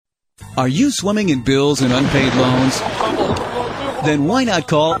Are you swimming in bills and unpaid loans? Then why not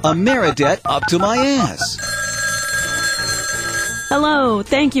call Ameridebt Up to My Ass? Hello,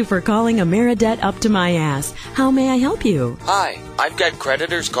 thank you for calling Ameridebt Up to My Ass. How may I help you? Hi, I've got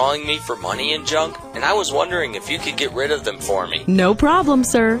creditors calling me for money and junk, and I was wondering if you could get rid of them for me. No problem,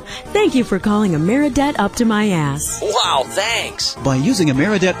 sir. Thank you for calling Ameridebt Up to My Ass. Wow, thanks. By using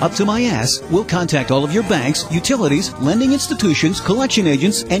Ameridebt Up to My Ass, we'll contact all of your banks, utilities, lending institutions, collection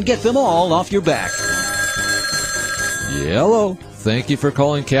agents, and get them all off your back. Hello. Thank you for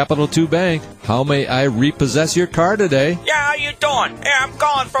calling Capital 2 Bank. How may I repossess your car today? Yeah, how you doing? Hey, I'm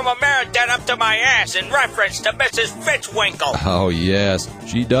calling from Ameridebt Up to My Ass in reference to Mrs. Fitzwinkle. Oh, yes.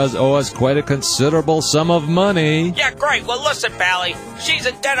 She does owe us quite a considerable sum of money. Yeah, great. Well, listen, Pally. She's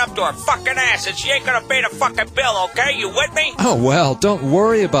in debt up to her fucking ass, and she ain't gonna pay the fucking bill, okay? You with me? Oh, well, don't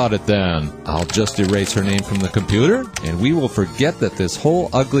worry about it then. I'll just erase her name from the computer, and we will forget that this whole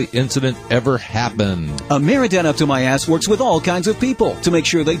ugly incident ever happened. Ameridebt Up to My Ass works with all kinds of people to make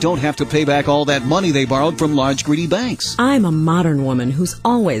sure they don't have to pay back all that money they borrowed from large greedy banks. I'm a modern woman who's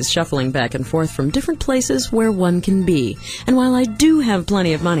always shuffling back and forth from different places where one can be. And while I do have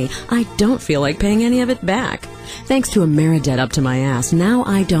plenty of money, I don't feel like paying any of it back. Thanks to Ameridebt Up to My Ass, now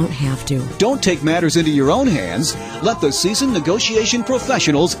I don't have to. Don't take matters into your own hands. Let the seasoned negotiation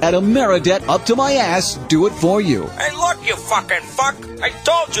professionals at Ameridebt Up to My Ass do it for you. Hey, look, you fucking fuck. I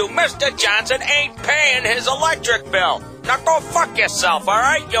told you Mr. Johnson ain't paying his electric bill. Now go fuck yourself, all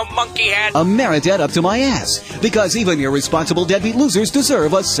right, you monkey head? Ameridebt Up to My Ass. Because even irresponsible deadbeat losers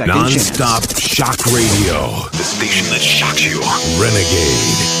deserve a second chance. Non-stop shock radio. The station that shocks you.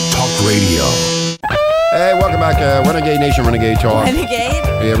 Renegade Talk Radio. Hey, welcome back, Renegade Nation, Renegade Talk. Renegade?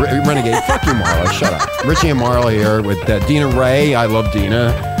 Yeah, Renegade. Fuck you, Marla. Shut up. Richie and Marla here with Dina Ray. I love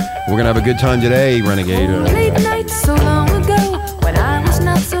Dina. We're going to have a good time today, Renegade. Late nights so long ago, when I was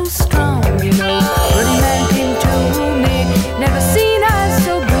not so strong, you know. Pretty man came to me, never seen eyes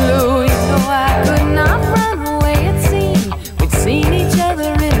so blue. You know, I could not run away, it seemed. We'd seen each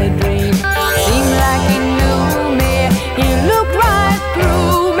other in a dream. Seemed like he knew me, he looked right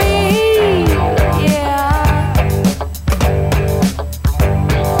through me. Yeah.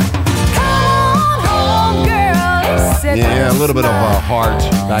 Come on home, girl, he said. Yeah, a little bit of Heart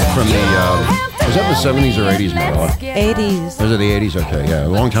back from the... was that the 70s or 80s, Marla? 80s. Was it the 80s? Okay, yeah, a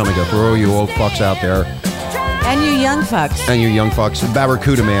long time ago. For all you old fucks out there. And you young fucks. And you young fucks.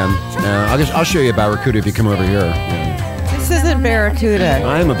 Barracuda Man. I'll show you a Barracuda if you come over here. Yeah. This isn't Barracuda.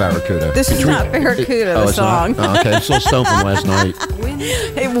 I am a Barracuda. This is not Barracuda, the it's song. Not? Oh, okay, it's still stoned from last night.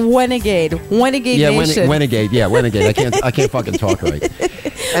 Hey, Wenegade. Wenegade Nation. Wenegade. Yeah, Wenegade. I can't fucking talk right.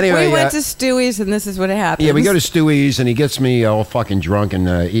 Anyway, we went to Stewie's and this is what happened. Yeah, we go to Stewie's and he gets me all fucking drunk and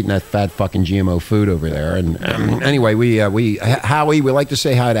eating that fat fucking GMO food over there. And anyway, Howie, we like to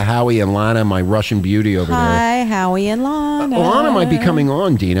say hi to Howie and Lana, my Russian beauty over there. Hi, Howie and Lana. Lana might be coming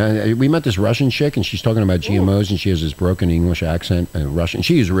on, Dina. We met this Russian chick and she's talking about GMOs and she has this broken English accent and Russian.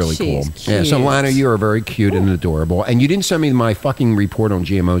 She is really cool. Cute. Yeah, so Lana, you are very cute and adorable. And you didn't send me my fucking report on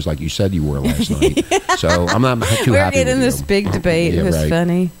GMOs like you said you were last night. So I'm not too happy We're getting with this you. big debate. Yeah, It was right.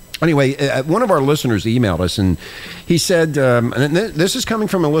 funny. Anyway, one of our listeners emailed us, and he said, and this is coming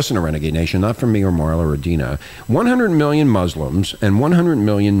from a listener, Renegade Nation, not from me or Marla or Dina, 100 million Muslims and 100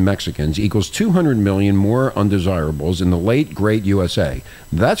 million Mexicans equals 200 million more undesirables in the late, great USA.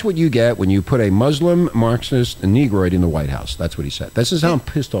 That's what you get when you put a Muslim Marxist Negroid in the White House. That's what he said. This is how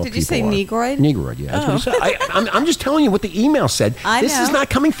pissed off people are. Did you say Negroid? Negroid, yeah. That's what he said. I'm just telling you what the email said. This is not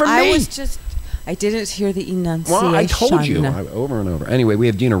coming from me. I didn't hear the enunciation. Well, I told you over and over. Anyway, we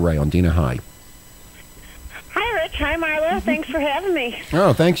have Dina Ray on. Dina, hi. Hi, Rich. Hi, Marla. Thanks for having me.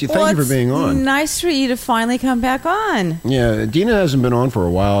 Oh, thank you. Thank you for being on. Nice for you to finally come back on. Yeah, Dina hasn't been on for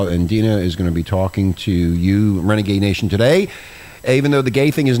a while, and Dina is going to be talking to you, Renegade Nation, today. Even though the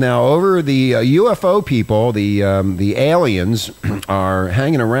gay thing is now over, the UFO people, the aliens, are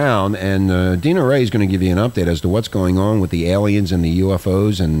hanging around, and Dina Ray is going to give you an update as to what's going on with the aliens and the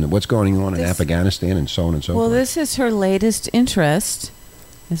UFOs and what's going on in Afghanistan and so on and so forth. Well, this is her latest interest.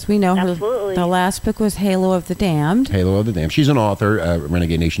 As we know, the last book was Halo of the Damned. Halo of the Damned. She's an author,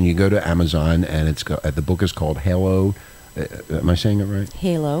 Renegade Nation. You go to Amazon, and the book is called Halo. Am I saying it right?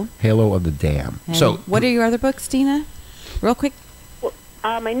 Halo. Halo of the Damned. And so, what are your other books, Dina? Real quick.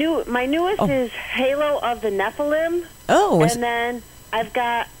 My newest is Halo of the Nephilim. Oh. And then I've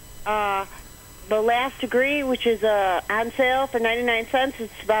got The Last Degree, which is on sale for 99 cents.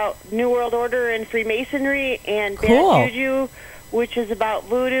 It's about New World Order and Freemasonry. And Bad Juju, which is about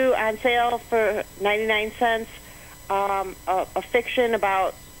voodoo, on sale for 99 cents. A fiction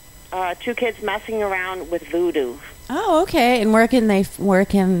about two kids messing around with voodoo. Oh, okay. And where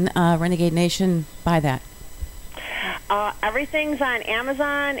can Renegade Nation buy that? Everything's on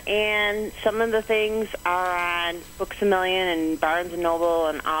Amazon, and some of the things are on Books A Million and Barnes and Noble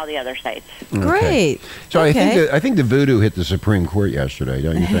and all the other sites. Okay. Great. So Okay. I think the voodoo hit the Supreme Court yesterday.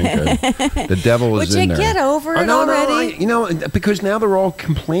 Don't you think? The devil is Would in you there. get over it no, already? No, because now they're all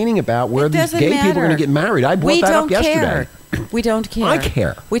complaining about where It these doesn't gay people are going matter. to get married. I brought We that don't up yesterday. care. We don't care. I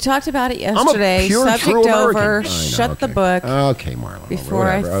care. We talked about it I'm a yesterday. pure, Subject true over. American. I know, Shut the okay. book. Okay, Marla. Before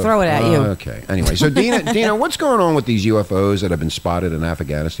I whatever. throw it at you. Okay. Anyway, so Dina, what's going on with these UFOs that have been spotted in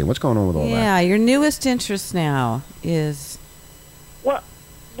Afghanistan? What's going on with all that? Yeah, your newest interest now is. Well,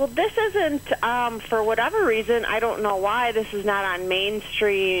 this isn't, for whatever reason, I don't know why, this is not on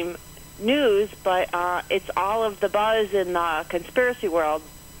mainstream news, but it's all of the buzz in the conspiracy world.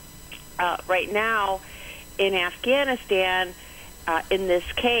 Right now, in Afghanistan, in this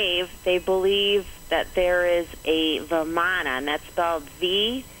cave, they believe that there is a Vimana, and that's spelled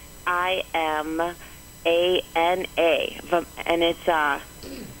Vimana, and it's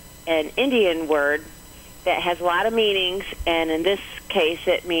an Indian word that has a lot of meanings, and in this case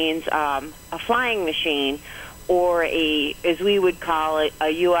it means a flying machine, or as we would call it,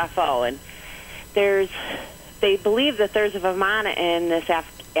 a UFO. And they believe that there's a Vimana in this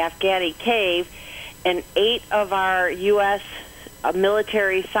Afghani cave, and 8 of our U.S.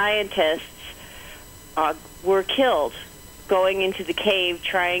 Military scientists were killed going into the cave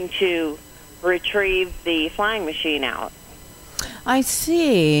trying to retrieve the flying machine out. I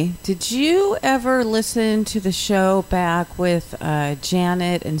see. Did you ever listen to the show back with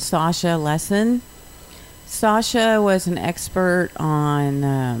Janet and Sasha Lesson? Sasha was an expert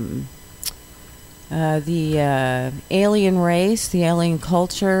on the alien race, the alien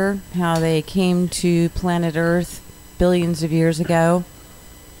culture, how they came to planet Earth billions of years ago.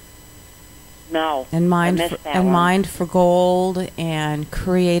 No, and I missed that one. mined for gold, and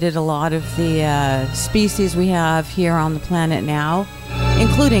created a lot of the species we have here on the planet now,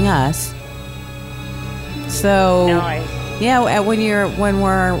 including us. So, yeah, when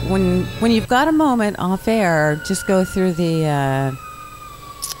you've got a moment off air, just go through the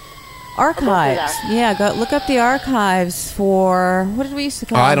archives. Yeah, go look up the archives for what did we used to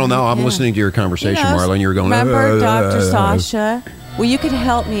call? I don't know. I'm Yeah. listening to your conversation, You know, Marla, and you're going. Remember Dr. Sasha? Well, you could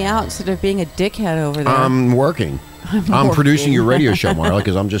help me out instead of being a dickhead over there. I'm working. I'm producing your radio show, Marla,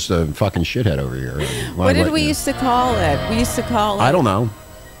 because I'm just a fucking shithead over here. What did we used to call it? We used to call it. I don't know.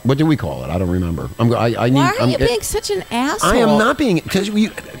 What did we call it? I don't remember. Why are you being such an asshole? I am not being because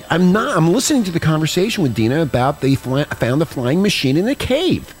I'm not. I'm listening to the conversation with Dina about they found the flying machine in a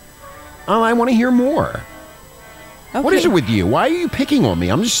cave. Oh, I want to hear more. Okay. What is it with you? Why are you picking on me?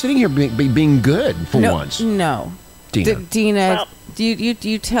 I'm just sitting here being good for once. No, Dina. Dina, do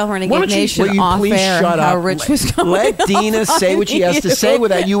you tell Renegade Will Nation you off please air shut how up? Rich was going Let Dina say what she has to say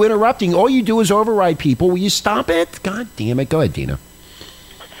without you interrupting. All you do is override people. Will you stop it? God damn it. Go ahead, Dina.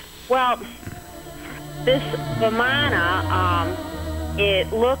 Well, this Vimana,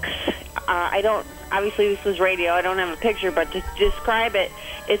 it looks, obviously this was radio, I don't have a picture, but to describe it,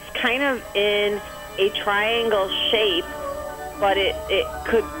 it's kind of in a triangle shape, but it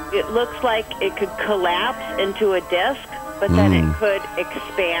looks like it could collapse into a disc, but then it could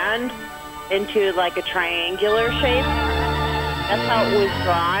expand into like a triangular shape. That's how it was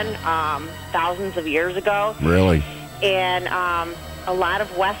drawn thousands of years ago. Really? And a lot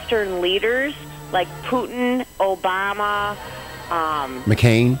of Western leaders, like Putin, Obama,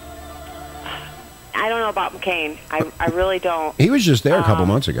 McCain? I don't know about McCain. I really don't. He was just there a couple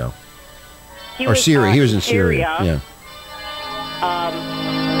months ago. He or was, Syria. He was in Syria. Yeah.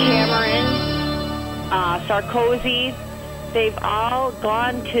 Cameron, Sarkozy, they've all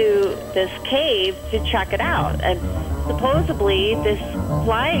gone to this cave to check it out. And supposedly this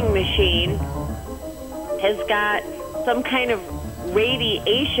flying machine has got some kind of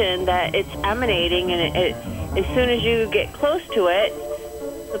radiation that it's emanating, and it as soon as you get close to it,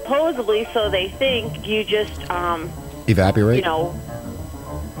 supposedly, so they think, you just evaporate. You know,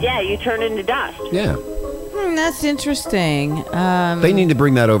 yeah, you turn into dust. Yeah. That's interesting. They need to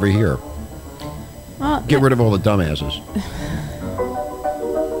bring that over here. Well, Get rid of all the dumbasses.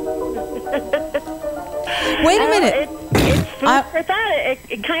 Wait a minute. It's food for thought.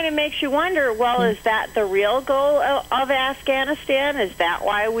 It kind of makes you wonder, well, is that the real goal of Afghanistan? Is that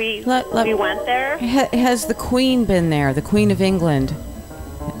why we went there? Has the Queen been there, the Queen of England?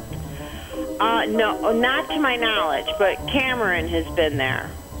 No, not to my knowledge, but Cameron has been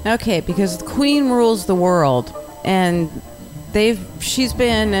there. Okay, because the Queen rules the world, and she's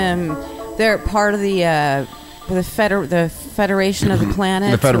been they're part of the Federation of the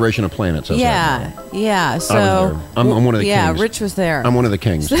Planets. The Federation of Planets. That's Yeah, right. yeah. I was So there. I'm one of the yeah, kings. Rich was there. I'm one of the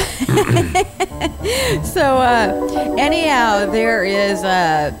kings. So anyhow, there is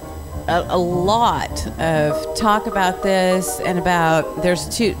a lot of talk about this and about there's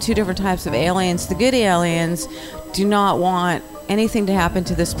two different types of aliens. The good aliens do not want anything to happen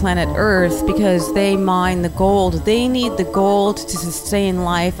to this planet Earth because they mine the gold. They need the gold to sustain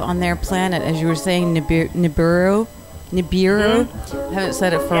life on their planet, as you were saying, Nibiru. I haven't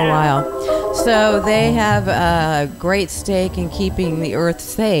said it for a while. So they have a great stake in keeping the Earth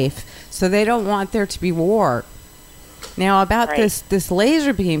safe. So they don't want there to be war. Now, about this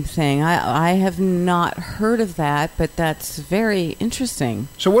laser beam thing, I have not heard of that, but that's very interesting.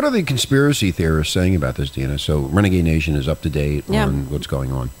 So what are the conspiracy theorists saying about this, Dina? So Renegade Nation is up to date Yeah. on what's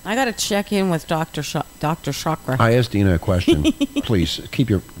going on. I got to check in with Dr. Chakra. I asked Dina a question. Please keep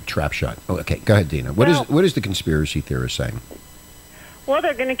your trap shut. Oh, okay, go ahead, Dina. What is the conspiracy theorist saying? Well,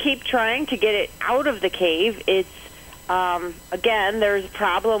 they're going to keep trying to get it out of the cave. It's again, there's a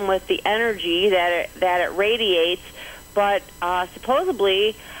problem with the energy that it radiates, but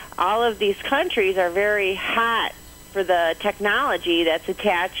supposedly all of these countries are very hot for the technology that's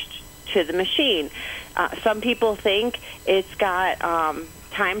attached to the machine. Some people think it's got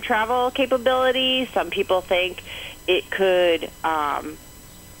time travel capabilities. Some people think it could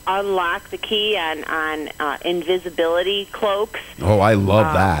unlock the key on invisibility cloaks. Oh, I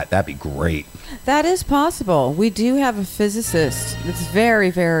love that. That'd be great. That is possible. We do have a physicist that's very,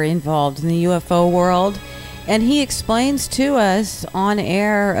 very involved in the UFO world, and he explains to us on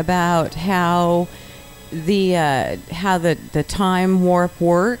air about how the time warp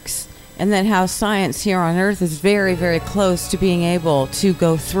works, and then how science here on Earth is very, very close to being able to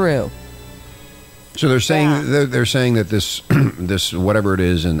go through. So they're saying they're saying that this this whatever it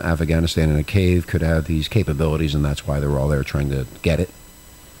is in Afghanistan in a cave could have these capabilities, and that's why they're all there trying to get it.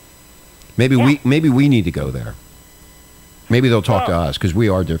 Maybe we need to go there. Maybe they'll talk to us because we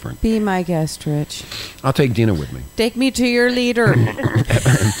are different. Be my guest, Rich. I'll take Dina with me. Take me to your leader.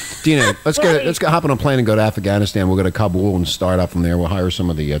 Dina, let's hop on a plane and go to Afghanistan. We'll go to Kabul and start up from there. We'll hire some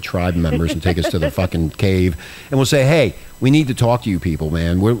of the tribe members and take us to the fucking cave, and we'll say, "Hey, we need to talk to you people,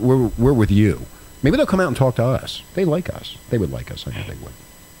 man. We're with you." Maybe they'll come out and talk to us. They like us. They would like us. I think they would.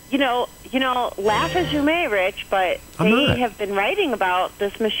 You know, laugh as you may, Rich, but they have been writing about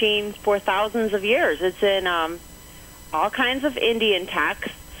this machine for thousands of years. It's in all kinds of Indian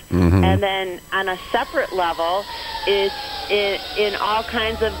texts, and then on a separate level, it's in all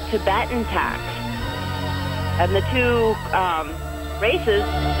kinds of Tibetan texts. And the two races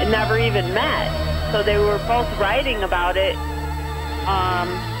never even met, so they were both writing about it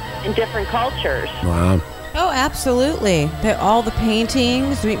in different cultures. Wow. Oh, absolutely. All the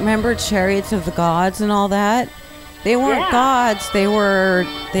paintings, remember Chariots of the Gods and all that? They weren't gods, they were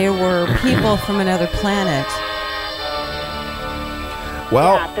people from another planet.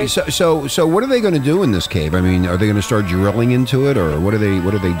 Well, so what are they going to do in this cave? I mean, are they going to start drilling into it, or what are they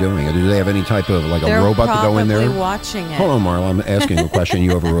doing? Do they have any type of a robot to go in there? They're probably watching it. Hold on, Marla. I'm asking a question.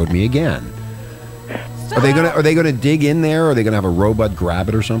 You overrode me again. Are they going to dig in there? Or are they going to have a robot grab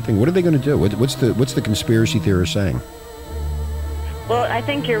it or something? What are they going to do? What's the conspiracy theorist saying? Well, I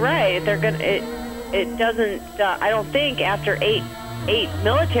think you're right. They're going to. It doesn't. I don't think after eight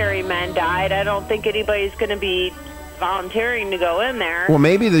military men died, I don't think anybody's going to be volunteering to go in there. Well,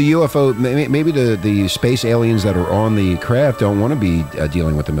 maybe the UFO, maybe the space aliens that are on the craft don't want to be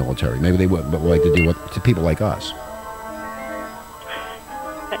dealing with the military. Maybe they would, but would like to deal with to people like us.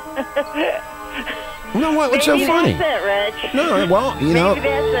 No, what's so funny? That's it, Rich. No, well, Maybe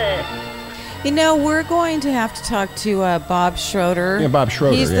that's it. You know, we're going to have to talk to Bob Schroeder. Yeah, Bob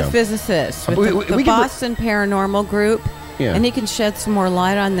Schroeder. He's the physicist with the we Boston Paranormal Group. Yeah. And he can shed some more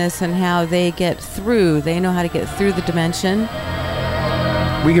light on this and how they get through. They know how to get through the dimension.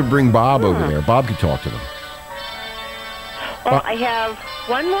 We could bring Bob over there. Bob could talk to them. Well, I have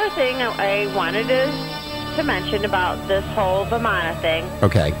one more thing I wanted to mention about this whole Vimana thing.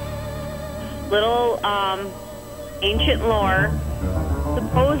 Okay. Little ancient lore.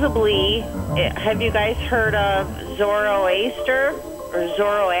 Supposedly, have you guys heard of Zoroaster or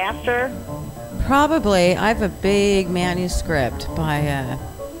Zoroaster? Probably. I have a big manuscript by...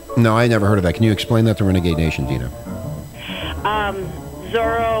 No, I never heard of that. Can you explain that to Renegade Nation, Dina?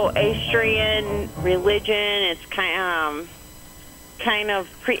 Zoroastrian religion. It's kind of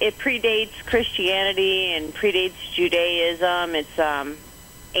it predates Christianity and predates Judaism. It's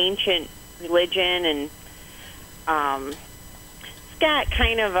ancient religion, and it's got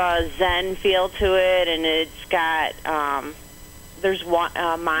kind of a Zen feel to it, and it's got there's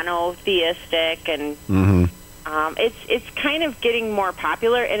monotheistic, and It's kind of getting more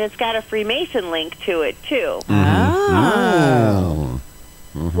popular, and it's got a Freemason link to it too. Oh.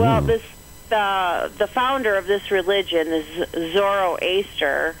 Well, the founder of this religion, this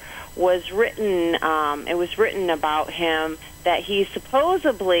Zoroaster, was written. It was written about him that he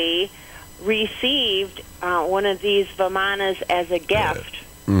supposedly received one of these Vimanas as a gift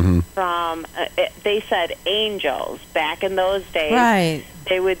from. They said angels back in those days. Right.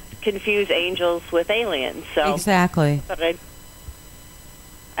 They would confuse angels with aliens. So exactly. But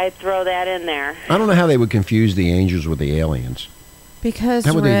I'd throw that in there. I don't know how they would confuse the angels with the aliens. Because,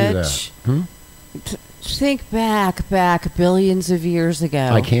 how would Rich, they do that? Think back billions of years ago.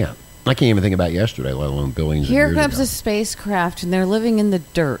 I can't even think about yesterday, let alone billions of years ago. Here comes a spacecraft, and they're living in the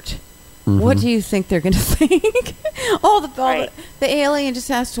dirt. What do you think they're going to think? The alien just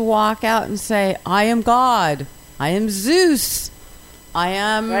has to walk out and say, "I am God. I am Zeus. I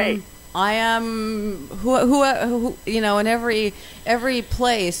am." Right. I am who in every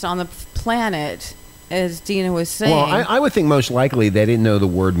place on the planet, as Dina was saying. Well, I would think most likely they didn't know the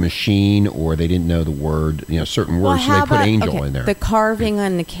word machine, or they didn't know the word, certain words, so they put angel in there. The carving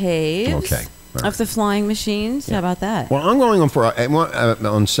on the caves Right. of the flying machines. Yeah. How about that? Well, I'm going on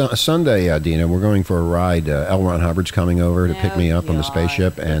on Sunday, Dina. We're going for a ride. L. Ron Hubbard's coming over to pick me up on the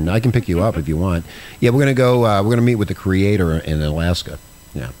spaceship, and I can pick you up if you want. Yeah, we're going to go. We're going to meet with the creator in Alaska.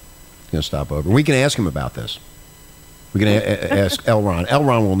 Yeah. Going to stop over. We can ask him about this. We can ask L. Ron. L.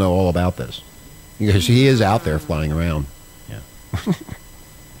 Ron will know all about this because he is out there flying around. Yeah.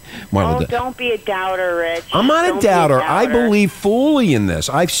 Don't be a doubter, Rich. I'm not a doubter. I believe fully in this.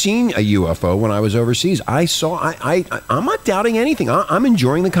 I've seen a UFO when I was overseas. I'm not doubting anything. I'm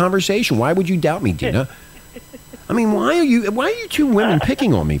enjoying the conversation. Why would you doubt me, Dina? I mean, why are you two women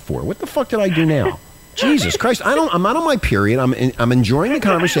picking on me for? What the fuck did I do now? Jesus Christ! I'm not on my period. I'm enjoying the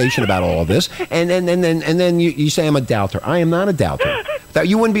conversation about all of this, and then you say I'm a doubter. I am not a doubter. That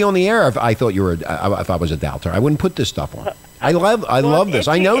you wouldn't be on the air if I thought you were. If I was a doubter, I wouldn't put this stuff on. I love this.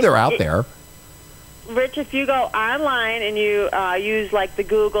 I know they're out there. Rich, if you go online and you use like the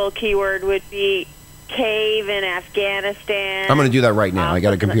Google keyword would be cave in Afghanistan. I'm going to do that right now. I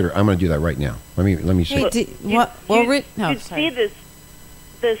got a computer. I'm going to do that right now. Let me see. Hey, you'd see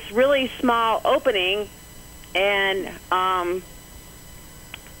this really small opening, and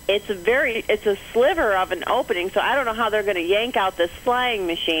it's a sliver of an opening. So I don't know how they're going to yank out this flying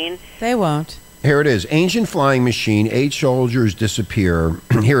machine. They won't. Here it is. Ancient flying machine. 8 soldiers disappear.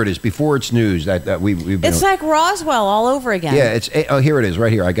 Here it is. Before it's news that we've been. It's like Roswell all over again. Yeah. Here it is.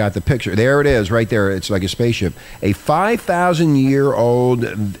 Right here. I got the picture. There it is. Right there. It's like a spaceship. A 5,000-year-old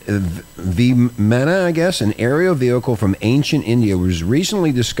Vimana, I guess, an aerial vehicle from ancient India, was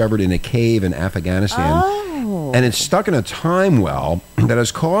recently discovered in a cave in Afghanistan. Oh. And it's stuck in a time well that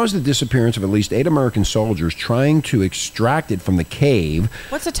has caused the disappearance of at least 8 American soldiers trying to extract it from the cave.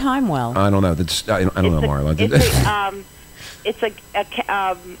 What's a time well? I don't know. I don't know, Marla. It's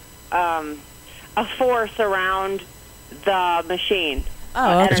a force around the machine.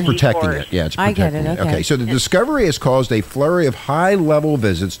 Oh, it's protecting it. Yeah, it's protecting I get it. Okay, so the discovery has caused a flurry of high-level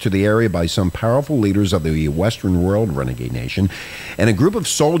visits to the area by some powerful leaders of the Western World Renegade Nation, and a group of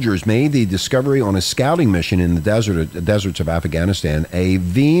soldiers made the discovery on a scouting mission in the deserts of Afghanistan. A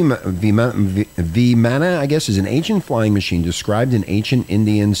Vimana, I guess, is an ancient flying machine described in ancient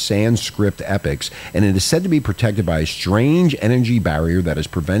Indian Sanskrit epics, and it is said to be protected by a strange energy barrier that is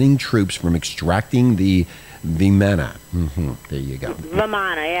preventing troops from extracting the Vimana. There you go.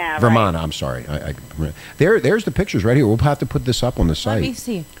 Vimana, yeah. Vimana, right. I'm sorry. There's the pictures right here. We'll have to put this up on the site. Let me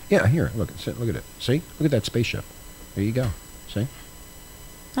see. Yeah, here. Look at it. See? Look at that spaceship. There you go. See?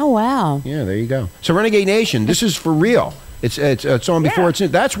 Oh, wow. Yeah, there you go. So Renegade Nation, this is for real. It's on before it's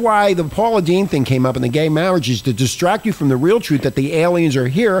in. That's why the Paula Deen thing came up in the gay marriage, is to distract you from the real truth that the aliens are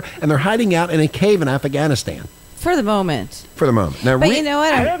here and they're hiding out in a cave in Afghanistan. For the moment. Now, but you know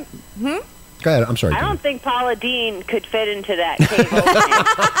what? Go ahead. I'm sorry. I don't think Paula Deen could fit into that cave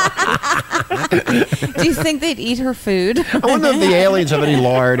opening. Do you think they'd eat her food? I wonder if the aliens have any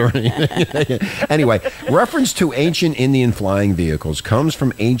lard or anything. Anyway, reference to ancient Indian flying vehicles comes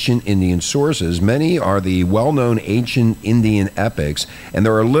from ancient Indian sources. Many are the well-known ancient Indian epics, and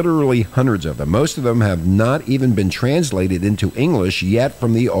there are literally hundreds of them. Most of them have not even been translated into English yet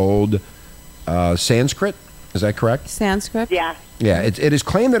from the old Sanskrit. Is that correct? Sanskrit? Yeah. Yeah, it is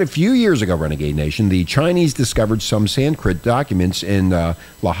claimed that a few years ago, Renegade Nation, the Chinese discovered some Sanskrit documents in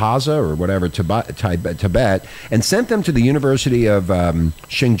Lhasa or whatever, Tibet, and sent them to the University of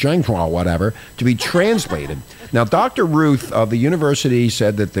Xinjiang or whatever to be translated. Now, Dr. Ruth of the university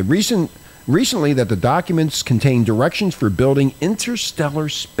said that recently that the documents contain directions for building interstellar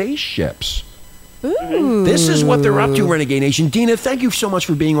spaceships. Ooh. This is what they're up to, Renegade Nation. Dina, thank you so much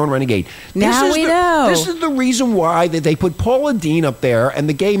for being on Renegade. Now we know. This is the reason why they put Paula Deen up there and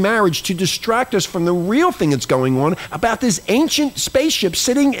the gay marriage to distract us from the real thing that's going on about this ancient spaceship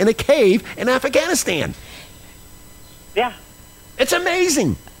sitting in a cave in Afghanistan. Yeah. It's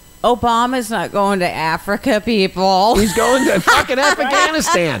amazing. Obama's not going to Africa, people. He's going to fucking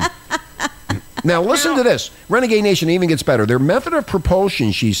Afghanistan. Now, listen to this. Renegade Nation even gets better. Their method of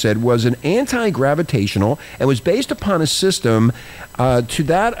propulsion, she said, was an anti-gravitational and was based upon a system to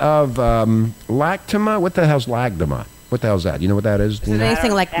that of lactima. What the hell's lactima? What the hell's that? You know what that is? Is it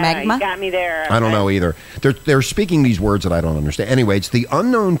anything like magma? You got me there. I don't know either. They're speaking these words that I don't understand. Anyway, it's the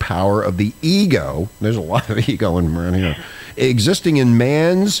unknown power of the ego. There's a lot of ego in around here. Existing in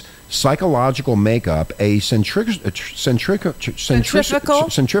man's psychological makeup, a centrifugal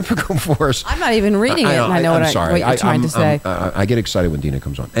force. I'm not even reading it, and I know what you're trying to say. I get excited when Dina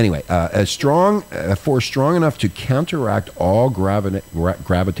comes on. Anyway, a force strong enough to counteract all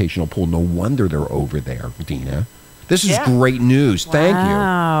gravitational pull. No wonder they're over there, Dina. This is great news. Thank you.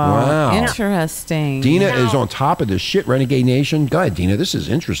 Wow. Interesting. Dina is on top of this shit, Renegade Nation. Go ahead, Dina. This is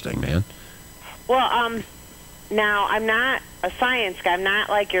interesting, man. Well, now, I'm not a science guy. I'm not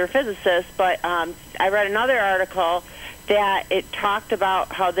like your physicist, but I read another article that it talked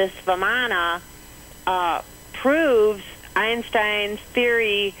about how this Vimana proves Einstein's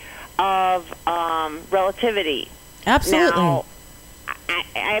theory of relativity. Absolutely. Now,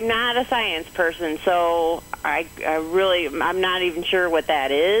 I'm not a science person, so I'm not even sure what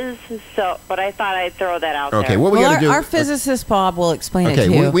that is. So, but I thought I'd throw that out there. Okay, what we got to do? Our physicist Bob will explain it to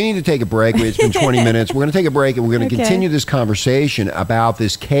Okay, you. we need to take a break. It's been 20 minutes. We're going to take a break, and we're going to continue this conversation about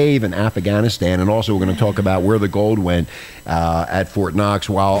this cave in Afghanistan, and also we're going to talk about where the gold went at Fort Knox.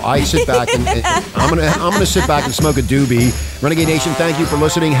 While I sit back and I'm going to sit back and smoke a doobie. Renegade Nation, thank you for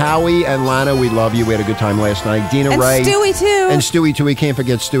listening. Howie and Lana, we love you. We had a good time last night. Dina and Ray. Stewie, too. And Stewie, too. We can't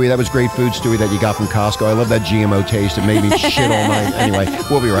forget Stewie. That was great food, Stewie, that you got from Costco. I love that GMO taste. It made me shit all night. Anyway,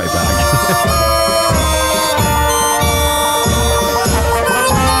 we'll be right back.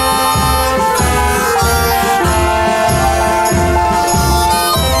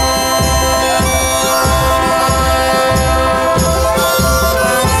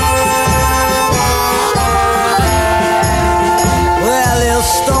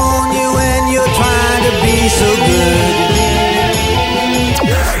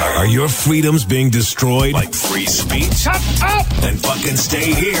 Are your freedoms being destroyed? Like free speech? Shut up! Then fucking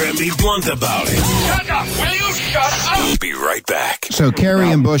stay here and be blunt about it. Shut up! Will you shut up? Be right back. So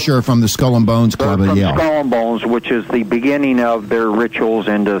Kerry and Bush are from the Skull and Bones Club at Yale. Skull and Bones, which is the beginning of their rituals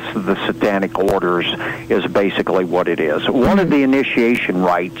into the satanic orders, is basically what it is. One of the initiation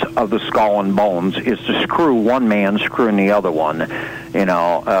rites of the Skull and Bones is to screw one man, screwing the other one.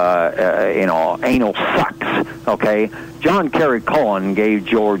 Anal sex. Okay. John Kerry Cullen gave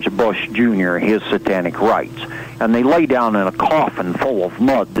George Bush Jr. his satanic rites, and they lay down in a coffin full of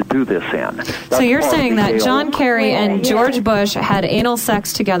mud to do this in. So you're saying that John Kerry and George Bush had anal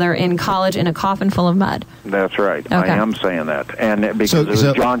sex together in college in a coffin full of mud? That's right. Okay. I am saying that, and because it was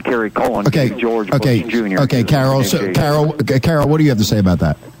John Kerry Cullen gave George Bush Jr. Okay, Carol. So Carol, what do you have to say about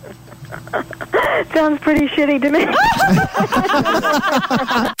that? Sounds pretty shitty to me.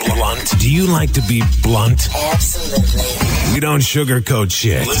 Blunt. Do you like to be blunt? Absolutely. We don't sugarcoat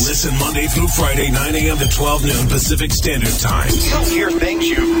shit. Listen Monday through Friday, 9 a.m. to 12 noon Pacific Standard Time. You'll hear things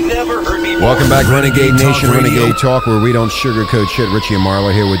you've never heard before. Welcome back, Renegade Nation, Renegade Talk, where we don't sugarcoat shit. Richie and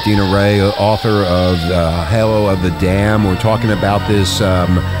Marla here with Dina Ray, author of Halo of the Dam. We're talking about this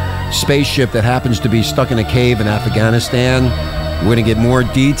spaceship that happens to be stuck in a cave in Afghanistan. We're going to get more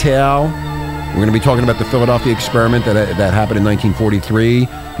detail. We're going to be talking about the Philadelphia experiment that happened in 1943,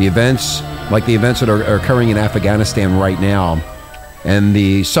 the events that are occurring in Afghanistan right now, and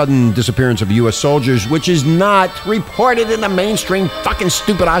the sudden disappearance of U.S. soldiers, which is not reported in the mainstream fucking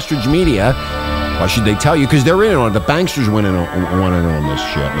stupid ostrich media. Why should they tell you? Because they're in on it. The banksters want in on this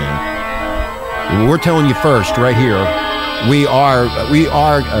shit, man. We're telling you first, right here. We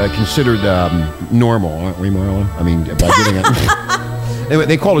are considered normal, aren't we, Marlon? I mean, by getting it. Anyway,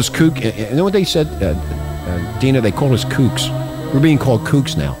 they call us kook. You know what they said, Dina? They call us kooks. We're being called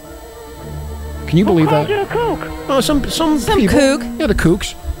kooks now. Can you believe that? Who called you a kook? Oh, some people. Kook. Yeah, the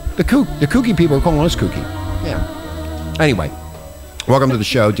kooks. The kooky people are calling us kooky. Yeah. Anyway, welcome to the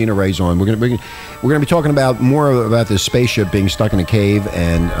show. Dina Ray's on. We're gonna be talking about more about this spaceship being stuck in a cave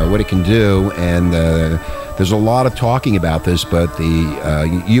and what it can do. And there's a lot of talking about this, but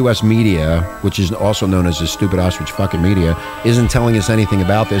the U.S. media, which is also known as the stupid ostrich fucking media, isn't telling us anything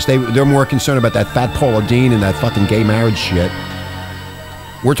about this. They're more concerned about that fat Paula Deen and that fucking gay marriage shit.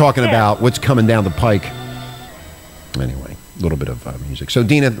 We're talking about what's coming down the pike. Anyway, a little bit of music. So,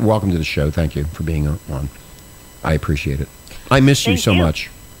 Dina, welcome to the show. Thank you for being on. I appreciate it. I miss you so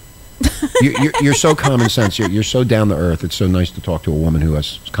much. You're so common sense. You're so down to earth. It's so nice to talk to a woman who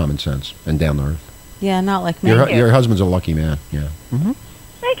has common sense and down to earth. Yeah, not like me. Your husband's a lucky man. Yeah. Mm-hmm.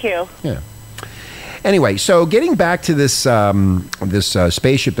 Thank you. Yeah. Anyway, so getting back to this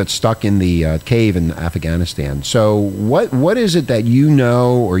spaceship that's stuck in the cave in Afghanistan. So what is it that you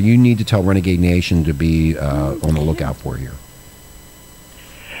know or you need to tell Renegade Nation to be on the lookout for here?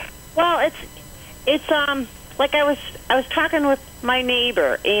 Well, it's like I was talking with my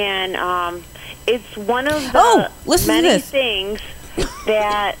neighbor, and it's one of the many things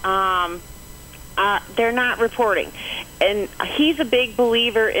that they're not reporting. And he's a big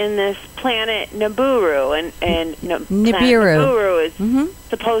believer in this planet Nibiru, and planet Nibiru is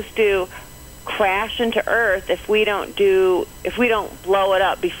supposed to crash into Earth if we don't blow it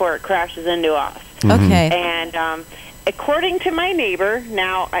up before it crashes into us. Okay. And according to my neighbor,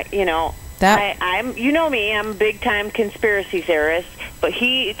 now I'm you know me, I'm a big time conspiracy theorist, but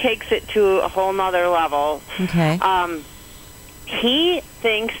he takes it to a whole nother level. Okay. He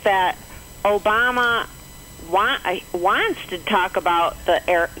thinks that Obama wants to talk about the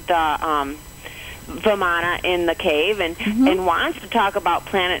Vimana in the cave and wants to talk about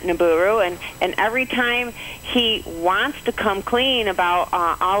planet Nibiru, and every time he wants to come clean about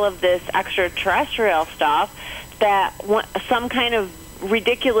all of this extraterrestrial stuff, that some kind of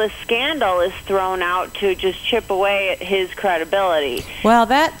ridiculous scandal is thrown out to just chip away at his credibility. Well,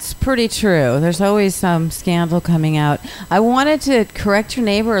 that's pretty true. There's always some scandal coming out. I wanted to correct your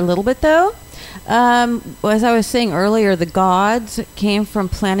neighbor a little bit, though. As I was saying earlier, the gods came from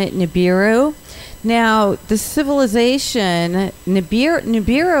planet Nibiru. Now, the civilization,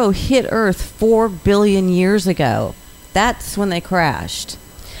 Nibiru hit Earth 4 billion years ago. That's when they crashed.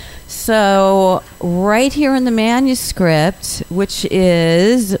 So, right here in the manuscript, which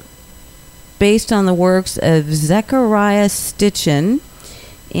is based on the works of Zechariah Stitchin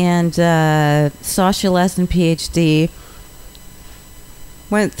and Sasha Lesson, PhD,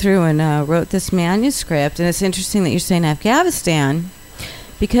 went through and wrote this manuscript. And it's interesting that you're saying Afghanistan,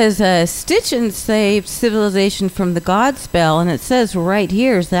 because Stitchin saved civilization from the God spell, and it says right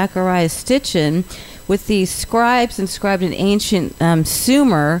here, Zechariah Stitchin, with these scribes inscribed in ancient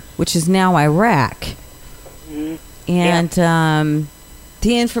Sumer, which is now Iraq. Mm-hmm. And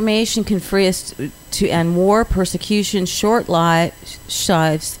the information can free us to end war, persecution, short lives,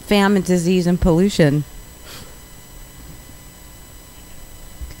 famine, disease, and pollution.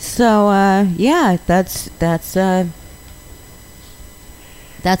 So, yeah, that's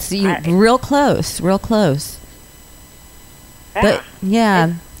real close. Yeah. But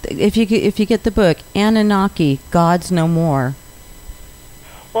yeah, if you get the book Anunnaki, Gods No More.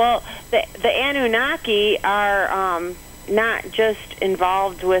 Well, the Anunnaki are not just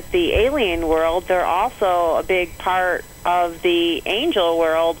involved with the alien world; they're also a big part of the angel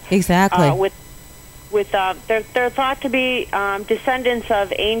world. Exactly. They're thought to be descendants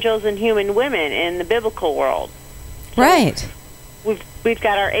of angels and human women in the biblical world. So right. We've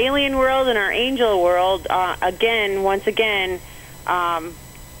got our alien world and our angel world once again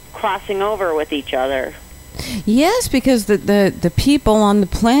crossing over with each other. Yes, because the people on the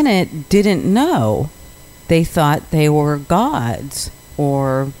planet didn't know. They thought they were gods,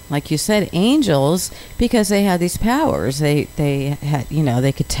 or like you said, angels, because they had these powers. They had,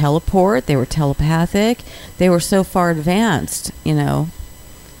 they could teleport. They were telepathic. They were so far advanced,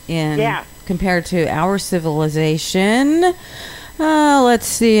 compared to our civilization. Let's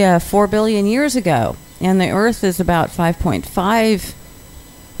see, 4 billion years ago, and the Earth is about 5.5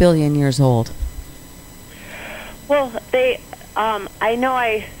 billion years old. Well, I know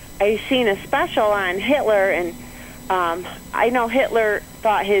I seen a special on Hitler, and I know Hitler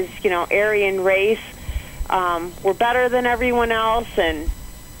thought his, Aryan race were better than everyone else, and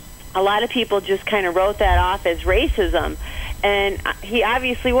a lot of people just kind of wrote that off as racism. And he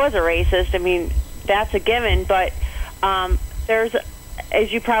obviously was a racist. I mean, that's a given, but there's,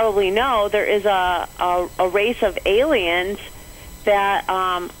 as you probably know, there is a race of aliens that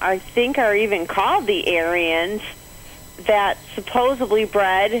I think are even called the Aryans, that supposedly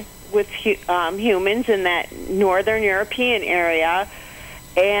bred with humans in that northern European area.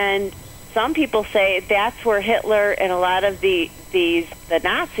 And some people say that's where Hitler and a lot of the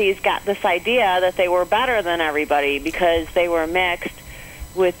Nazis got this idea that they were better than everybody, because they were mixed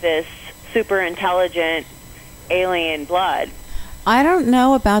with this super intelligent alien blood. I don't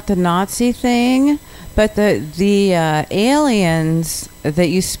know about the Nazi thing, but the aliens that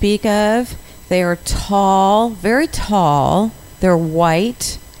you speak of, they are tall, very tall, They're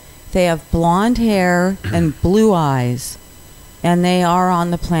white. They have blonde hair and blue eyes, and they are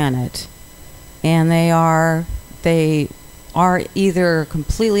on the planet. And they are either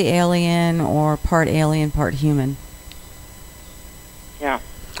completely alien or part alien, part human. Yeah.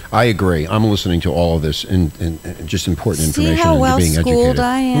 I agree. I'm listening to all of this and just important information. See how and well being schooled educated.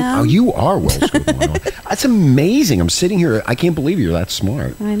 I am? Oh, you are well schooled. Marla. That's amazing. I'm sitting here. I can't believe you're that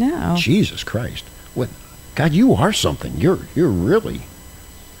smart. I know. Jesus Christ. What? God, you are something. You're really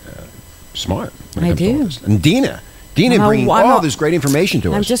smart. when it I comes to all do. this. And Dina bringing all this great information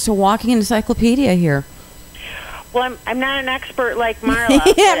to us. I'm just a walking encyclopedia here. Well, I'm not an expert like Marla.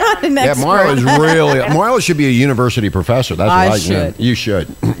 Yeah, not an expert. Yeah, Marla's really. Marla should be a university professor. That's I what should. You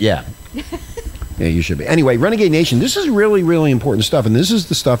should. Yeah. Yeah, you should be. Anyway, Renegade Nation, this is really, really important stuff, and this is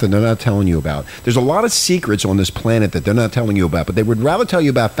the stuff that they're not telling you about. There's a lot of secrets on this planet that they're not telling you about, but they would rather tell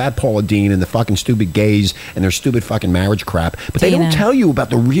you about Fat Paula Deen and the fucking stupid gays and their stupid fucking marriage crap, but they don't tell you about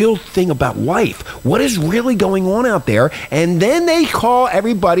the real thing about life. What is really going on out there? And then they call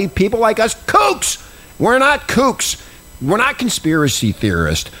everybody, people like us, kooks. We're not kooks. We're not conspiracy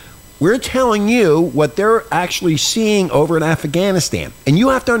theorists. We're telling you what they're actually seeing over in Afghanistan. And you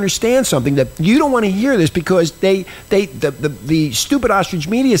have to understand something, that you don't want to hear this because the stupid ostrich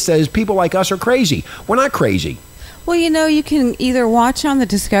media says people like us are crazy. We're not crazy. Well, you can either watch on the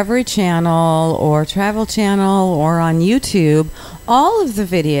Discovery Channel or Travel Channel or on YouTube all of the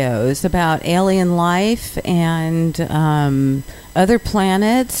videos about alien life and other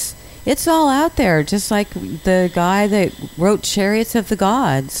planets. It's all out there, just like the guy that wrote Chariots of the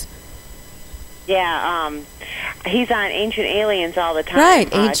Gods. Yeah, he's on Ancient Aliens all the time.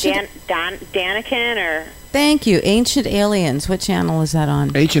 Right, Ancient... Daniken or... Thank you. Ancient Aliens. What channel is that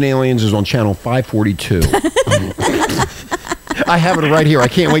on? Ancient Aliens is on channel 542. I have it right here. I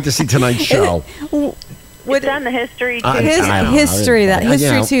can't wait to see tonight's show. It's on the History too. History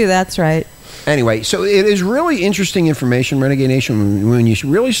 2, that's right. Anyway, so it is really interesting information, Renegade Nation, when you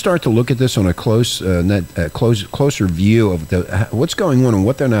really start to look at this on a closer view of what's going on and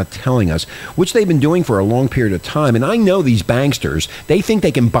what they're not telling us, which they've been doing for a long period of time. And I know these banksters, they think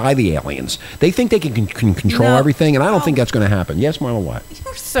they can buy the aliens. They think they can control everything, and I don't think that's going to happen. Yes, Marla, what?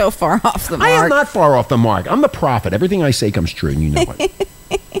 You're so far off the mark. I am not far off the mark. I'm the prophet. Everything I say comes true, and you know it.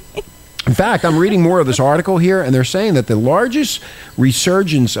 In fact, I'm reading more of this article here, and they're saying that the largest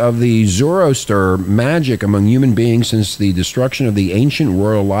resurgence of the Zoroaster magic among human beings since the destruction of the ancient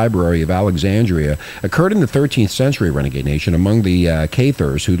royal library of Alexandria occurred in the 13th century, Renegade Nation, among the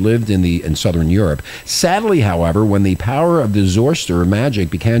Cathars who lived in southern Europe. Sadly, however, when the power of the Zoroaster magic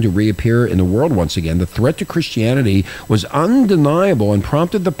began to reappear in the world once again, the threat to Christianity was undeniable and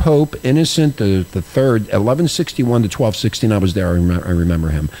prompted the Pope Innocent III, 1161 to 1216, I was there, I remember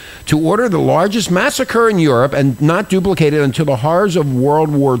him, to order the largest massacre in Europe and not duplicated until the horrors of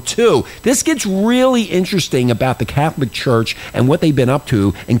World War II. This gets really interesting about the Catholic Church and what they've been up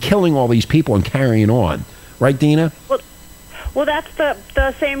to and killing all these people and carrying on. Right, Dina? Well, that's the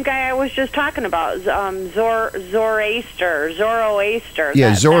same guy I was just talking about, Zoroaster.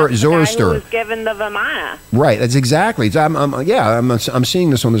 Yeah, Zoroaster. The guy who was given the Vimana. Right, that's exactly. I'm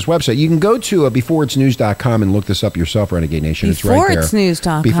seeing this on this website. You can go to beforeitsnews.com and look this up yourself, Renegade Nation. It's right there.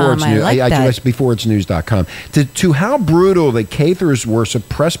 Beforeitsnews.com. Beforeitsnews.com. To how brutal the Cathars were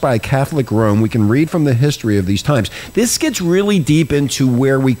suppressed by Catholic Rome, we can read from the history of these times. This gets really deep into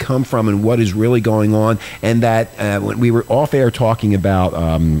where we come from and what is really going on, and that when we were off air talking about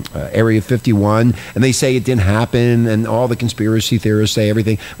Area 51, and they say it didn't happen, and all the conspiracy theorists say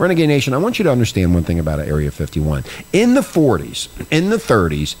everything. Renegade Nation, I want you to understand one thing about Area 51. In the 40s, in the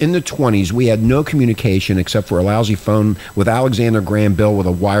 30s, in the 20s, we had no communication except for a lousy phone with Alexander Graham Bell with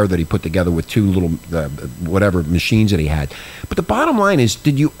a wire that he put together with two little whatever machines that he had. But the bottom line is,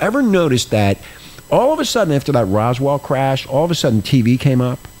 did you ever notice that all of a sudden after that Roswell crash, all of a sudden TV came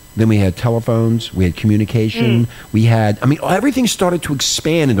up? Then we had telephones, we had communication, we had, everything started to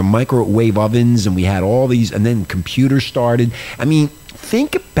expand into microwave ovens, and we had all these, and then computers started.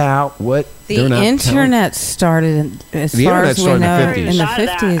 Think about what the internet started as far as we know in the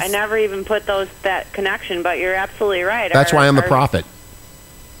 50s. I never even put that connection, but you're absolutely right. That's why I'm the prophet.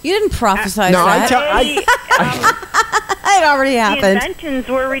 You didn't prophesize that. It already happened. The inventions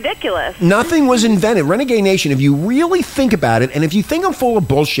were ridiculous. Nothing was invented. Renegade Nation, if you really think about it, and if you think I'm full of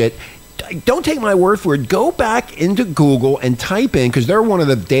bullshit, don't take my word for it. Go back into Google and type in, because they're one of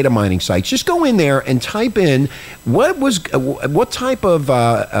the data mining sites. Just go in there and type in what type of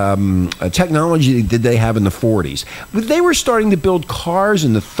technology did they have in the 40s. They were starting to build cars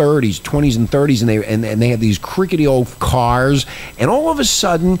in the 30s, 20s, and 30s, and they had these crickety old cars. And all of a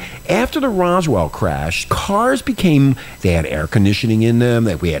sudden, after the Roswell crash, cars they had air conditioning in them.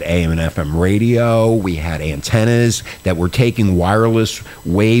 That we had AM and FM radio. We had antennas that were taking wireless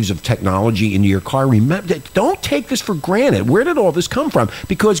waves of technology into your car. Remember, don't take this for granted. Where did all this come from?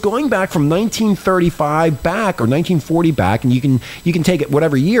 Because going back from 1935 back or 1940 back, and you can take it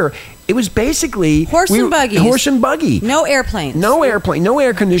whatever year, it was basically horse and buggy. No airplanes. No airplane. No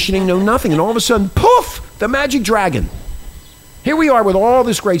air conditioning. No nothing. And all of a sudden, poof! The Magic Dragon. Here we are with all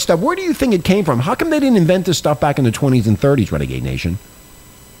this great stuff. Where do you think it came from? How come they didn't invent this stuff back in the 20s and 30s, Renegade Nation?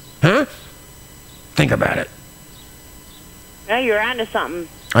 Huh? Think about it. Yeah, you're onto something.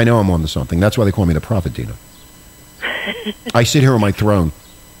 I know I'm on to something. That's why they call me the Prophet, Dina. I sit here on my throne.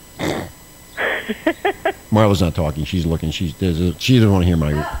 Marla's not talking. She's looking. She doesn't want to hear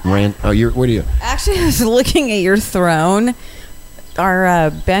my rant. Oh, what are you? Actually, I was looking at your throne.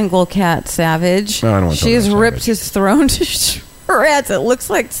 Our Bengal cat, Savage. No, I don't want to she has ripped his throne to shreds. It looks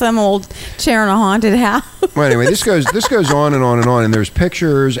like some old chair in a haunted house. Well, anyway, this goes on and on and on, and there's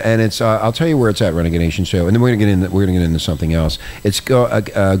pictures, and it's I'll tell you where it's at, Renegade Nation Show, and then we're gonna get into something else. It's go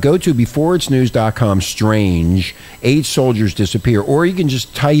to beforeitsnews.com. Strange 8 soldiers disappear, or you can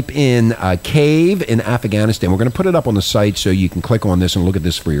just type in cave in Afghanistan. We're going to put it up on the site so you can click on this and look at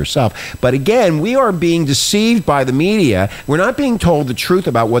this for yourself. But again, we are being deceived by the media. We're not being told the truth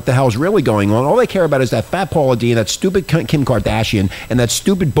about what the hell's really going on. All they care about is that fat Paula Deen, that stupid Kim Kardashian, and that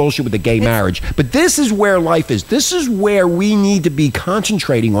stupid bullshit with the gay marriage. But this is where life is. This is where we need to be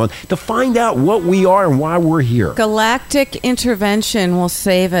concentrating on to find out what we are and why we're here. Galactic intervention will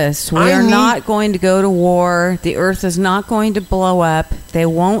save us. We are not going to go to war. The Earth is not going to blow up. They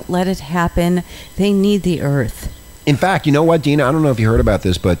won't let it happen. They need the Earth. In fact, you know what, Dina? I don't know if you heard about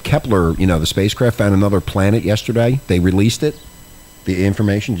this, but Kepler, the spacecraft, found another planet yesterday. They released it. The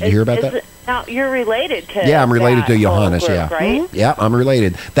information. Did you hear about that? Now, you're related to Yeah, I'm related to Johannes, group, yeah. Right? Mm-hmm. Yeah, I'm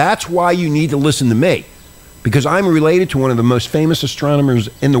related. That's why you need to listen to me. Because I'm related to one of the most famous astronomers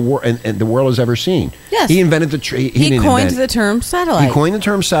in the world, and the world has ever seen. Yes. He invented the He coined the term satellite. He coined the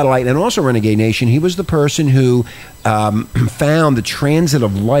term satellite, and also, Renegade Nation, he was the person who found the transit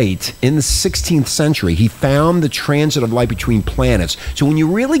of light in the 16th century. He found the transit of light between planets. So when you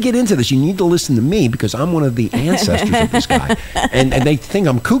really get into this, you need to listen to me, because I'm one of the ancestors of this guy. And they think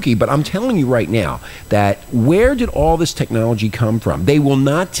I'm kooky, but I'm telling you right now that where did all this technology come from? They will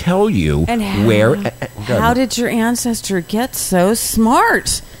not tell you where. How did your ancestor get so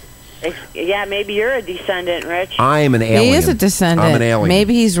smart? Yeah, maybe you're a descendant, Rich. I am an alien. He is a descendant. I'm an alien.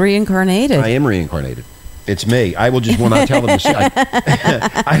 Maybe he's reincarnated. I am reincarnated. It's me. I will just will not tell them.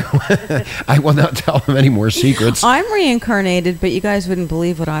 I will not tell them any more secrets. I'm reincarnated, but you guys wouldn't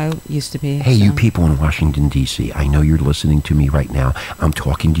believe what I used to be. Hey, you people in Washington, D.C., I know you're listening to me right now. I'm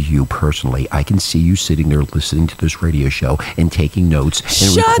talking to you personally. I can see you sitting there listening to this radio show and taking notes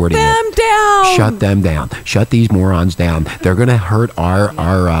and recording it. Shut them down! Shut them down. Shut these morons down. They're going to hurt our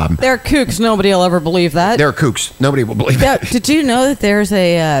They're kooks. Nobody will ever believe that. They're kooks. Nobody will believe that. Did you know that there's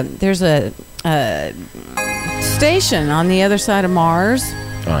a station on the other side of Mars,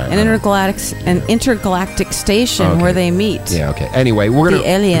 an intergalactic station where they meet. Yeah. Okay. Anyway, the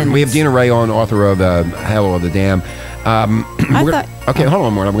aliens. We have Dina Ray on, author of Hello of the Dam. Okay, hold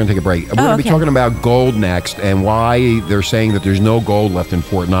on, Maureen. We're going to take a break. We're going to be talking about gold next and why they're saying that there's no gold left in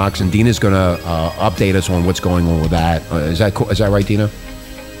Fort Knox. And Dina's going to update us on what's going on with that. Is that cool? Is that right, Dina?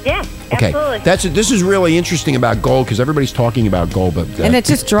 Yeah. Okay, absolutely. This is really interesting about gold, because everybady's talking about gold, but and it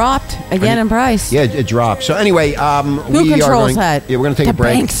just dropped again in price. Yeah, it dropped. So anyway, who controls that? Yeah, we're going to take a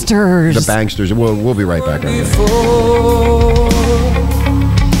break. Banksters. The banksters. We'll be right back. And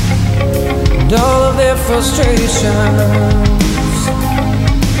all of their frustrations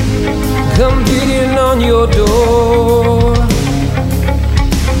come beating on your door.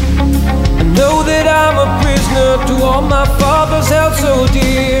 I know that I'm a prisoner to all my father's held so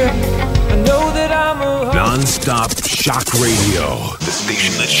dear. I know that I'm a non-stop shock radio, the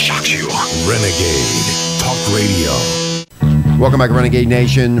station that shocks you. Renegade Talk Radio. Welcome back, Renegade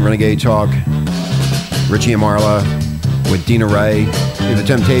Nation, Renegade Talk. Richie and Marla with Dina Ray, the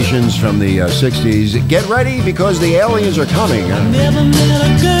Temptations from the 60s. Get ready, because the aliens are coming. I never met a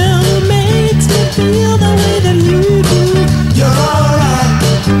girl who makes me feel the way that you do. You're alright.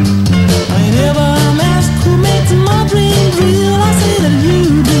 I never asked who makes my dreams real. I say that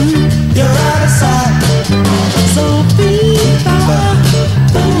you do. You're out of sight. So be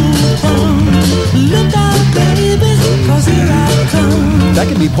That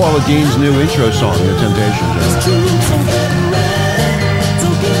could be Paula Dean's new intro song, The Temptations.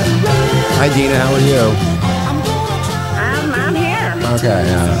 Hi, Dina. How are you? I'm here. Okay.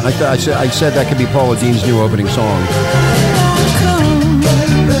 I said that could be Paula Dean's new opening song.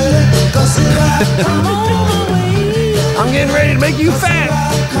 I'm getting ready to make you fat.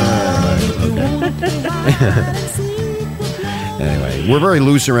 Anyway, we're very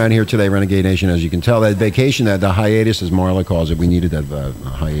loose around here today, Renegade Nation. As you can tell, that vacation, that the hiatus, as Marla calls it, we needed that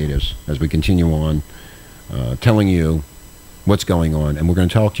hiatus as we continue on telling you what's going on. And we're going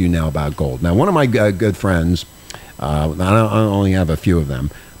to talk to you now about gold. Now, one of my good friends, I only have a few of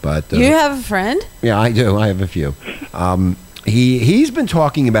them, but... you have a friend? Yeah, I do. I have a few. He's been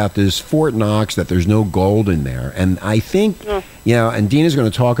talking about this Fort Knox, that there's no gold in there. And I think, and Dina's going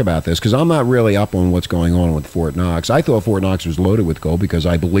to talk about this, because I'm not really up on what's going on with Fort Knox. I thought Fort Knox was loaded with gold because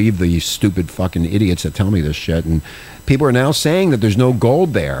I believe these stupid fucking idiots that tell me this shit. And people are now saying that there's no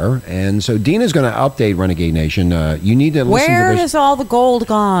gold there. And so Dina's going to update Renegade Nation. You need to listen to this. Where has all the gold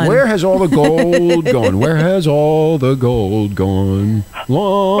gone? Where has all the gold gone? Where has all the gold gone?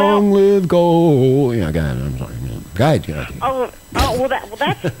 Long live gold. Yeah, go ahead. I'm sorry. Go ahead. Well,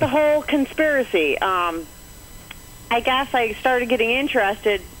 that's the whole conspiracy. I guess I started getting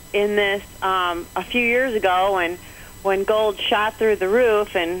interested in this a few years ago when gold shot through the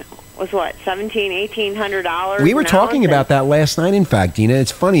roof and was what, $1,800. We were talking about that last night. In fact, Dina,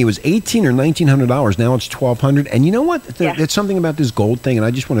 it's funny. It was $1,800 or $1,900. Now it's $1,200. And you know what? It's something about this gold thing, and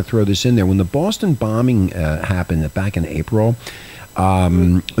I just want to throw this in there. When the Boston bombing happened back in April.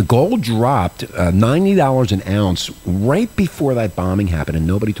 Gold dropped $90 an ounce right before that bombing happened, and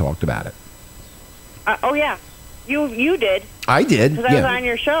nobody talked about it. Oh yeah, you did. I did. Because I was on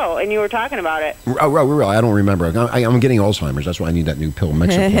your show and you were talking about it. Oh, I don't remember. I'm getting Alzheimer's. That's why I need that new pill,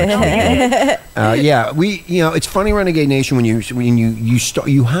 Mexican. It's funny, Renegade Nation, when you start,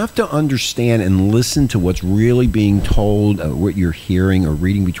 you have to understand and listen to what's really being told, what you're hearing or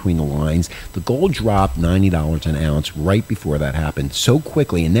reading between the lines. The gold dropped $90 an ounce right before that happened so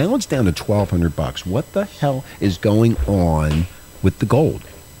quickly, and now it's down to $1,200. What the hell is going on with the gold?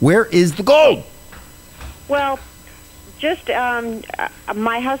 Where is the gold? Well, just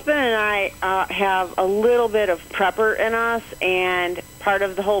my husband and I have a little bit of prepper in us, and part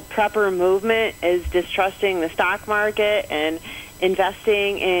of the whole prepper movement is distrusting the stock market and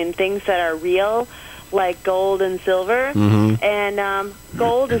investing in things that are real, like gold and silver. Mm-hmm. And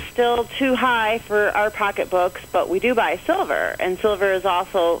gold is still too high for our pocketbooks, but we do buy silver, and silver has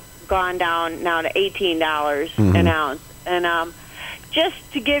also gone down now to $18 an ounce. And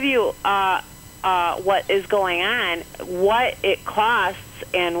just to give you what is going on, what it costs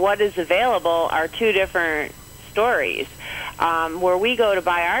and what is available are two different stories. Where we go to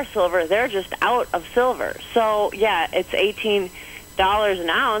buy our silver, they're just out of silver. So, yeah, it's $18 an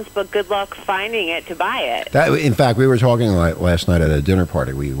ounce, but good luck finding it to buy it. In fact, we were talking last night at a dinner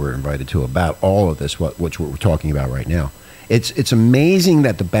party we were invited to about all of this, which we're talking about right now. It's amazing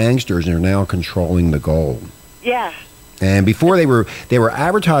that the banksters are now controlling the gold. Yeah. And before they were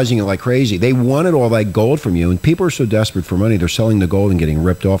advertising it like crazy. They wanted all that gold from you, and people are so desperate for money, they're selling the gold and getting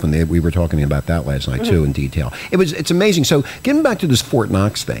ripped off. And we were talking about that last night too in detail. It's amazing. So getting back to this Fort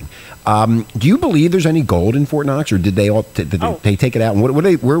Knox thing, do you believe there's any gold in Fort Knox, or did they they take it out? And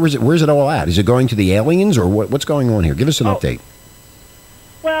where's it all at? Is it going to the aliens, or what's going on here? Give us an update.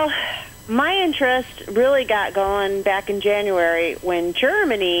 Well, my interest really got going back in January when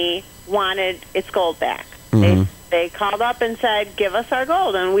Germany wanted its gold back. Mm-hmm. They called up and said, give us our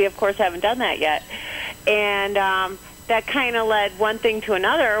gold, and we, of course, haven't done that yet. And that kind of led one thing to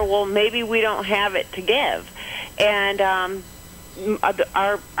another. Well, maybe we don't have it to give. And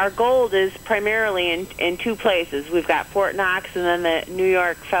our gold is primarily in two places. We've got Fort Knox and then the New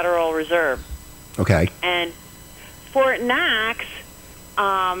York Federal Reserve. Okay. And Fort Knox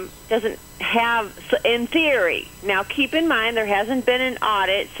doesn't have, in theory, now keep in mind there hasn't been an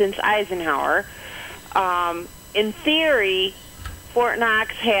audit since Eisenhower. In theory, Fort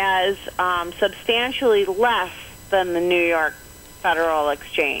Knox has substantially less than the New York Federal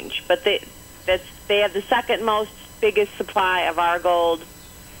Exchange, but they have the second most biggest supply of our gold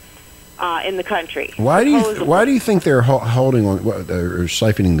in the country. Why do you think they're holding on or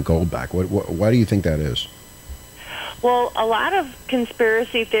siphoning the gold back? Why do you think that is? Well, a lot of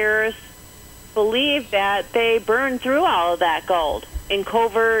conspiracy theorists believe that they burned through all of that gold in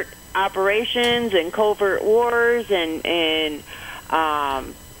covert operations and covert wars and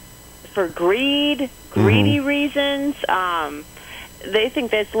for greedy reasons. They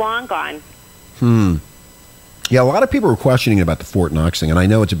think that's long gone. Yeah, a lot of people are questioning about the Fort Knox thing, and I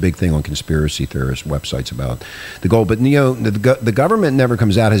know it's a big thing on conspiracy theorist websites about the gold. But the government never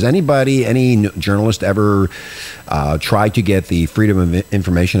comes out. Has any journalist ever tried to get the Freedom of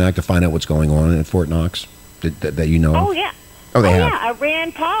Information Act to find out what's going on in Fort Knox that you know? Oh yeah. Oh, they have. Yeah.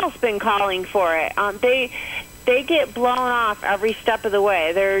 Rand Paul's been calling for it. They get blown off every step of the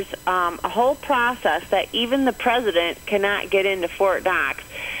way. There's a whole process that even the president cannot get into Fort Knox.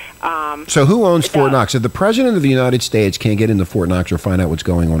 So who owns Fort Knox? If the President of the United States can't get into Fort Knox or find out what's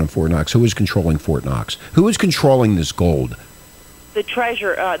going on in Fort Knox, who is controlling Fort Knox? Who is controlling this gold? The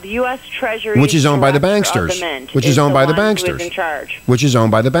U.S. Treasury, which is owned by the banksters. Which is owned by the banksters. In charge. Which is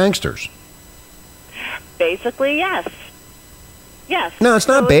owned by the banksters. Basically, yes. Yes. No, it's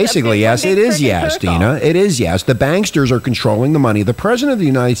not basically yes. It is yes, Dina. It is yes. The banksters are controlling the money. The President of the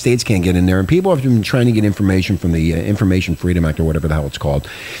United States can't get in there, and people have been trying to get information from the Information Freedom Act or whatever the hell it's called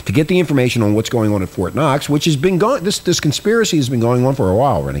to get the information on what's going on at Fort Knox, which has been going. This conspiracy has been going on for a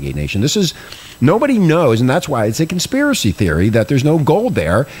while, Renegade Nation. Nobody knows, and that's why it's a conspiracy theory that there's no gold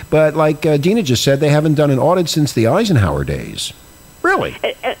there. But like Dina just said, they haven't done an audit since the Eisenhower days. Really?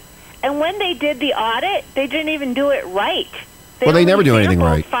 And when they did the audit, they didn't even do it right. They never do anything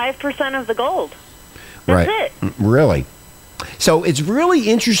right. 5% of the gold. That's it. Really? So it's really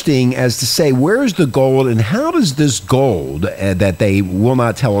interesting as to say, where's the gold and how does this gold that they will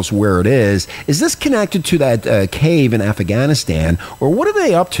not tell us where it is this connected to that cave in Afghanistan, or what are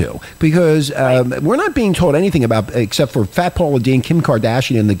they up to? Because we're not being told anything about, except for Fat Paula Deen, Kim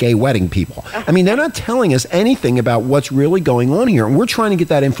Kardashian, and the gay wedding people. I mean, they're not telling us anything about what's really going on here, and we're trying to get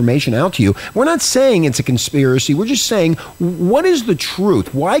that information out to you. We're not saying it's a conspiracy. We're just saying, what is the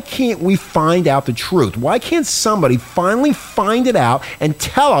truth? Why can't we find out the truth? Why can't somebody finally find it out and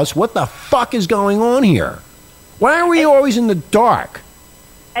tell us what the fuck is going on here? Why are we always in the dark?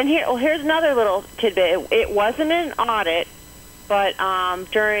 And here's another little tidbit. It wasn't an audit, but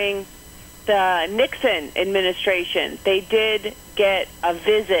during the Nixon administration, they did get a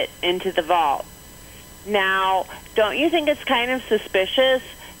visit into the vault. Now, don't you think it's kind of suspicious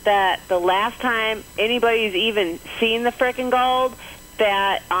that the last time anybody's even seen the frickin' gold,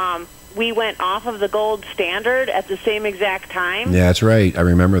 that we went off of the gold standard at the same exact time? Yeah, that's right. I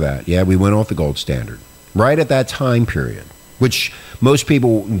remember that. Yeah, we went off the gold standard right at that time period, which most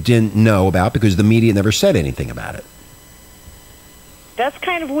people didn't know about because the media never said anything about it. That's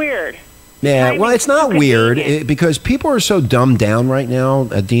kind of weird. Yeah, well, it's not weird because people are so dumbed down right now,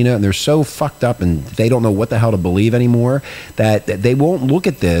 Dina, and they're so fucked up and they don't know what the hell to believe anymore that they won't look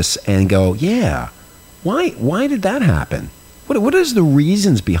at this and go, yeah, why did that happen? What is the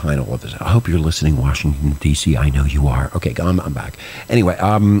reasons behind all of this? I hope you're listening, Washington, D.C. I know you are. Okay, I'm back. Anyway,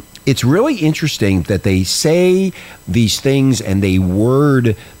 it's really interesting that they say these things and they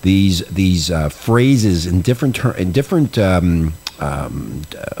word these phrases in different how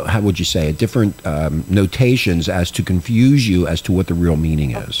would you say it? Different notations as to confuse you as to what the real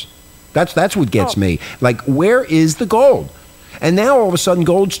meaning is. That's what gets me. Like, where is the gold? And now all of a sudden,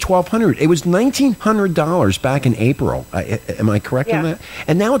 gold's $1,200. It was $1,900 back in April. Am I correct on that?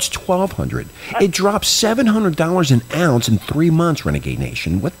 And now it's $1,200. It dropped $700 an ounce in 3 months. Renegade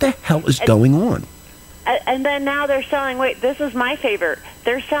Nation. What the hell is going on? And then now they're selling. Wait, this is my favorite.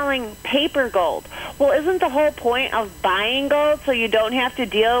 They're selling paper gold. Well, isn't the whole point of buying gold so you don't have to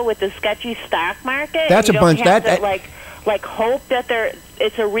deal with the sketchy stock market? That's a bunch. Like hope that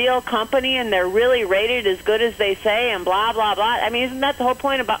it's a real company and they're really rated as good as they say and blah blah blah. I mean, isn't that the whole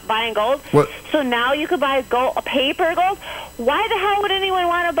point about buying gold? What? So now you could buy paper gold. Why the hell would anyone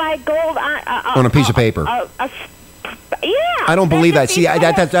want to buy gold on a piece of paper? Yeah, I don't believe that. See,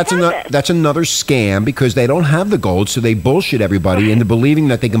 that's another scam because they don't have the gold, so they bullshit everybody into believing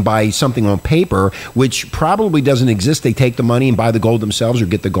that they can buy something on paper, which probably doesn't exist. They take the money and buy the gold themselves or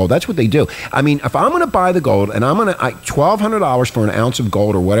get the gold. That's what they do. I mean, if I'm going to buy the gold and I'm going to $1,200 for an ounce of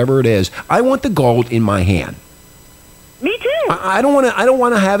gold or whatever it is, I want the gold in my hand. Me too. I don't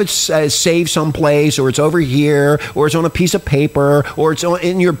want to have it saved someplace, or it's over here, or it's on a piece of paper, or it's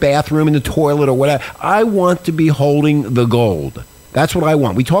in your bathroom in the toilet, or whatever. I want to be holding the gold. That's what I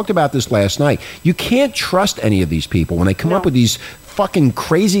want. We talked about this last night. You can't trust any of these people when they come up with these fucking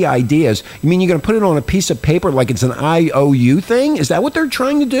crazy ideas. You mean you're going to put it on a piece of paper like it's an IOU thing? Is that what they're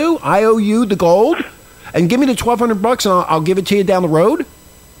trying to do? IOU the gold, and give me the $1,200 and I'll give it to you down the road.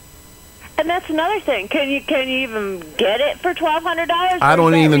 And that's another thing. Can you even get it for $1,200? I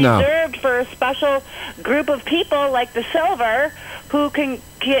don't even know. Reserved for a special group of people like the silver who can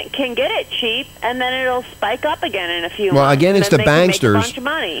get it cheap, and then it'll spike up again in a few Well, months. again, and it's the then they can make a banksters. bunch of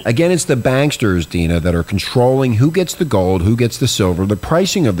money. Again, it's the banksters, Dina, that are controlling who gets the gold, who gets the silver, the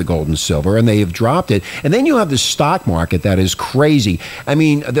pricing of the gold and silver, and they have dropped it. And then you have the stock market that is crazy. I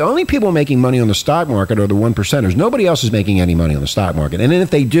mean, the only people making money on the stock market are the 1%ers. Nobody else is making any money on the stock market. And then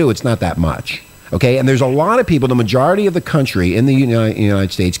if they do, it's not that much. Okay, and there's a lot of people, the majority of the country in the United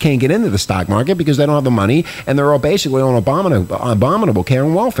States can't get into the stock market because they don't have the money, and they're all basically on abominable care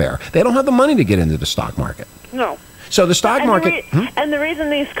and welfare. They don't have the money to get into the stock market. No. So the stock market... And the reason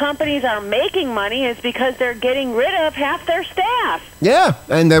these companies are making money is because they're getting rid of half their staff. Yeah,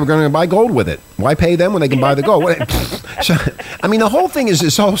 and they're going to buy gold with it. Why pay them when they can buy the gold? So, I mean, the whole thing is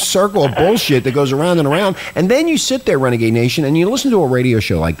this whole circle of bullshit that goes around and around. And then you sit there, Renegade Nation, and you listen to a radio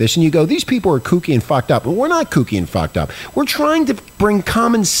show like this, and you go, these people are kooky and fucked up. Well, we're not kooky and fucked up. We're trying to bring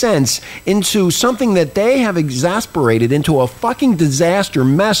common sense into something that they have exasperated into a fucking disaster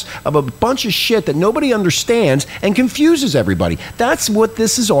mess of a bunch of shit that nobody understands and confuses everybody. That's what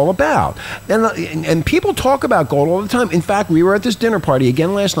this is all about. And people talk about gold all the time. In fact, we were at this dinner party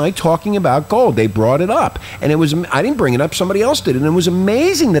again last night talking about gold. They brought it up. And it was, I didn't bring it up, somebody else did. And it was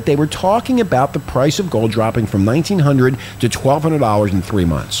amazing that they were talking about the price of gold dropping from $1,900 to $1,200 in 3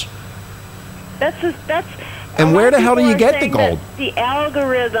 months. And where the hell do you get the gold? The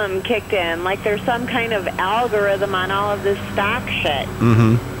algorithm kicked in. Like there's some kind of algorithm on all of this stock shit.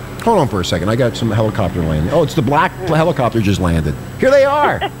 Mm-hmm. Hold on for a second. I got some helicopter landing. Oh, it's the black helicopter just landed. Here they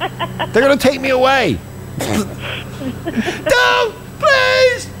are. They're going to take me away. Don't!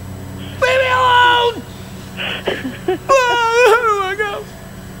 Please! Leave me alone! Where do I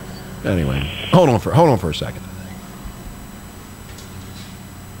go? Anyway, hold on for a second.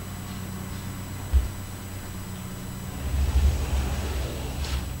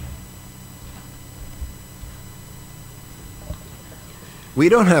 We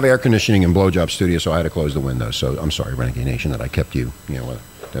don't have air conditioning in Blowjob Studio, so I had to close the windows. So I'm sorry, Renegade Nation, that I kept you,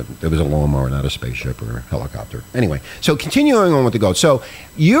 that it was a lawnmower, not a spaceship or a helicopter. Anyway, so continuing on with the gold. So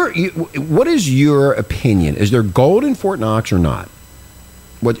what is your opinion? Is there gold in Fort Knox or not?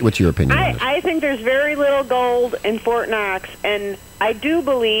 What's your opinion on this? I think there's very little gold in Fort Knox, and I do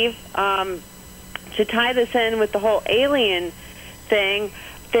believe, to tie this in with the whole alien thing,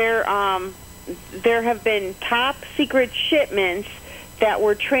 there have been top secret shipments that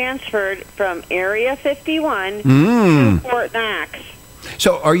were transferred from Area 51 to Fort Knox.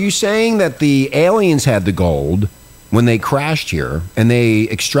 So are you saying that the aliens had the gold when they crashed here, and they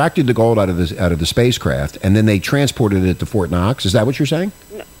extracted the gold out of the spacecraft, and then they transported it to Fort Knox? Is that what you're saying?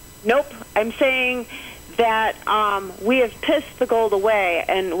 Nope. I'm saying that we have pissed the gold away,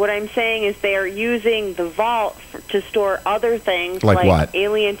 and what I'm saying is they are using the vault to store other things like what?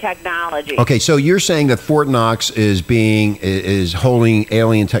 Alien technology. Okay, so you're saying that Fort Knox is holding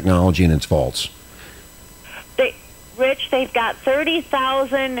alien technology in its vaults. Rich, they've got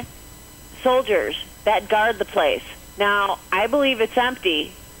 30,000 soldiers that guard the place. Now, I believe it's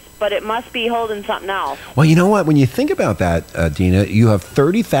empty, but it must be holding something else. Well, you know what? When you think about that, Dina, you have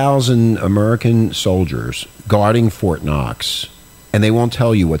 30,000 American soldiers guarding Fort Knox, and they won't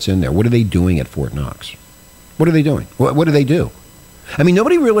tell you what's in there. What are they doing at Fort Knox? What are they doing? What do they do? I mean,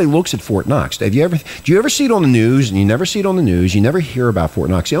 nobody really looks at Fort Knox. Do you ever see it on the news? And you never see it on the news. You never hear about Fort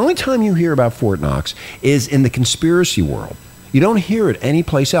Knox. The only time you hear about Fort Knox is in the conspiracy world. You don't hear it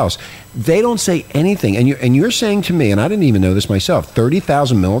anyplace else. They don't say anything. And you're saying to me, and I didn't even know this myself,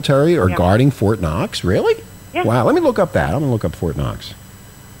 30,000 military are guarding Fort Knox? Really? Yeah. Wow. Let me look up that. I'm going to look up Fort Knox.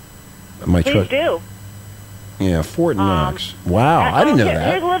 Please do. Yeah, Fort Knox. Wow. I didn't know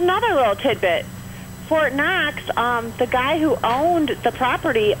that. Here's another little tidbit. Fort Knox, the guy who owned the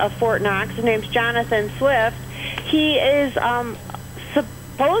property of Fort Knox, his name's Jonathan Swift. He is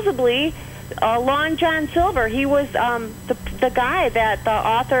supposedly Long John Silver. He was the guy that the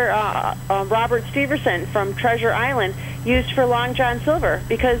author Robert Stevenson from Treasure Island used for Long John Silver,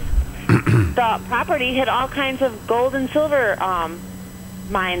 because the property had all kinds of gold and silver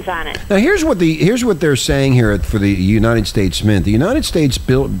mines on it. Now here's what they're saying here for the United States Mint. The United States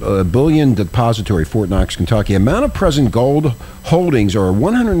Bullion Depository, Fort Knox, Kentucky. Amount of present gold holdings are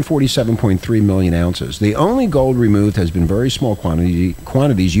 147.3 million ounces. The only gold removed has been very small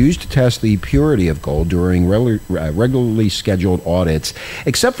quantities used to test the purity of gold during regularly scheduled audits.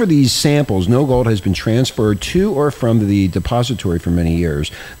 Except for these samples, no gold has been transferred to or from the depository for many years.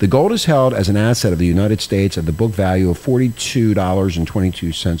 The gold is held as an asset of the United States at the book value of $42.22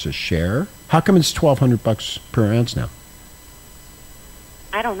 a share. How come it's $1,200 per ounce now?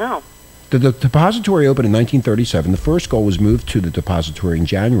 I don't know. The depository opened in 1937. The first gold was moved to the depository in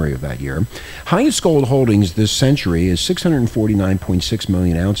January of that year. Highest gold holdings this century is 649.6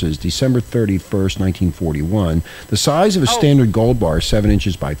 million ounces, December 31st, 1941. The size of a standard gold bar is 7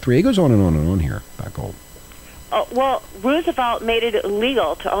 inches by 3. It goes on and on and on here about gold. Oh, well, Roosevelt made it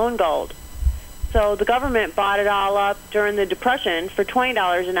illegal to own gold. So the government bought it all up during the Depression for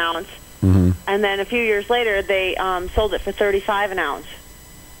 $20 an ounce. Mm-hmm. And then a few years later, they sold it for $35 an ounce.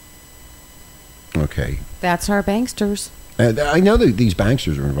 Okay. That's our banksters. I know that these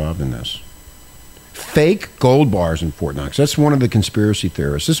banksters are involved in this. Fake gold bars in Fort Knox. That's one of the conspiracy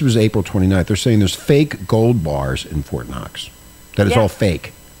theorists. This was April 29th. They're saying there's fake gold bars in Fort Knox. That is all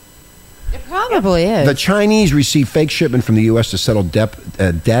fake. It probably is. The Chinese received fake shipment from the U.S. to settle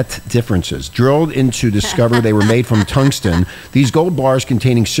debt differences. Drilled into discover they were made from tungsten. These gold bars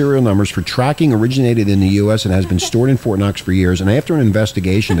containing serial numbers for tracking originated in the U.S. and has been stored in Fort Knox for years. And after an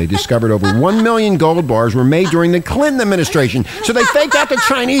investigation, they discovered over 1 million gold bars were made during the Clinton administration. So they faked out the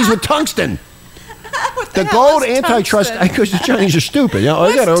Chinese with tungsten. The gold antitrust, because the Chinese are stupid. You know,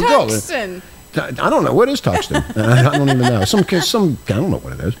 What's tungsten? I don't know. What is tungsten? I don't even know. I don't know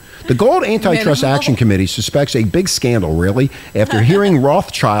what it is. The Gold Antitrust Action Committee suspects a big scandal, really, after hearing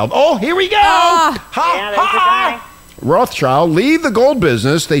Rothschild. Oh, here we go! Rothschild leave the gold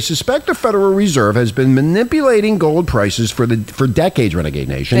business. They suspect the Federal Reserve has been manipulating gold prices for decades, Renegade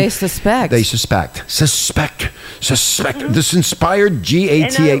Nation. They suspect. This inspired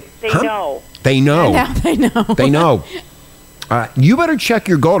GATA. They know. Now they know. They know. You better check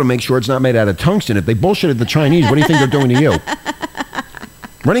your gold to make sure it's not made out of tungsten. If they bullshitted the Chinese, what do you think they're doing to you?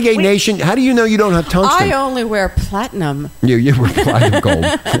 Renegade Nation, how do you know you don't have tungsten? I only wear platinum. You wear platinum gold.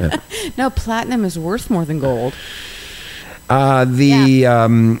 Yeah. No, platinum is worth more than gold.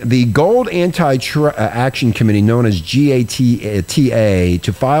 The Gold Anti-Action Committee, known as GATA,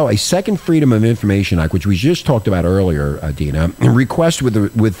 to file a second Freedom of Information Act, which we just talked about earlier, Dina, request with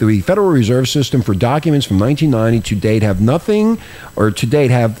the Federal Reserve System for documents from 1990 to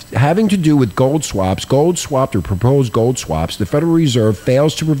date having to do with gold swaps, gold swapped or proposed gold swaps. The Federal Reserve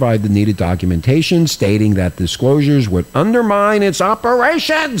fails to provide the needed documentation, stating that disclosures would undermine its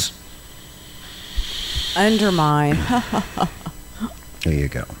operations. Undermine. There you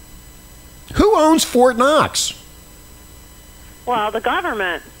go. Who owns Fort Knox? Well, the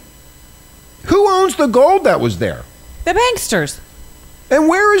government. Who owns the gold that was there? The banksters. And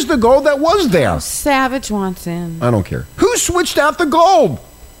where is the gold that was there? Savage wants in. I don't care. Who switched out the gold?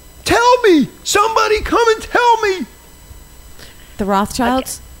 Tell me. Somebody come and tell me. The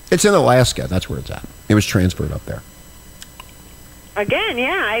Rothschilds? It's in Alaska. That's where it's at. It was transferred up there. Again,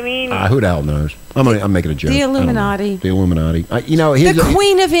 yeah, I mean... who the hell knows? I'm making a joke. The Illuminati. The Illuminati. The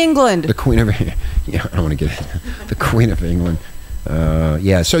Queen of England. The Queen of... Yeah, I don't want to get it. The Queen of England.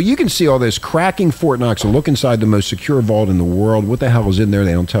 So you can see all this. Cracking Fort Knox and look inside the most secure vault in the world. What the hell is in there?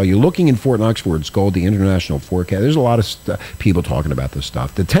 They don't tell you. Looking in Fort Knox for its gold, the international forecast. There's a lot of people talking about this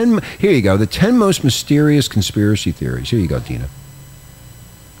stuff. Here you go. The 10 most mysterious conspiracy theories. Here you go, Dina.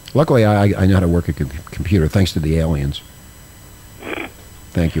 Luckily, I know how to work a computer thanks to the aliens.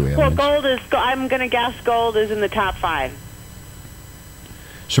 Thank you, aliens. Well, I'm going to guess gold is in the top 5.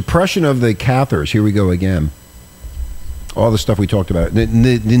 Suppression of the Cathars. Here we go again. All the stuff we talked about. The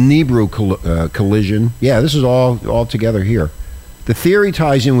Nibiru collision. Yeah, this is all together here. The theory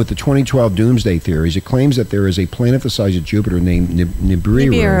ties in with the 2012 doomsday theories. It claims that there is a planet the size of Jupiter named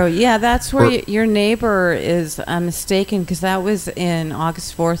Nibiru. Yeah, that's where your neighbor is mistaken, because that was in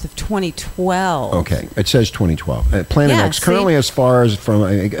August 4th of 2012. Okay, it says 2012. Planet X, currently as far as from...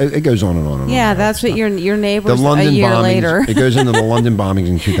 It goes on and on and on. Yeah, that's what your neighbor's the London a year bombings, later. It goes into the London bombings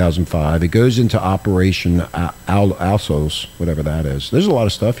in 2005. It goes into Operation Alsos, whatever that is. There's a lot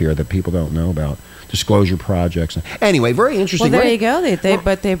of stuff here that people don't know about. Disclosure projects. Anyway, very interesting. Well, there you go.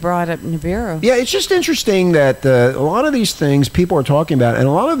 But they brought up Nibiru. Yeah, it's just interesting that a lot of these things people are talking about, and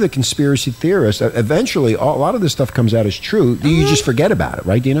a lot of the conspiracy theorists, eventually, a lot of this stuff comes out as true. You just forget about it,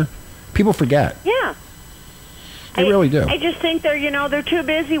 right, Dina? People forget. Yeah. They really do. I just think they're too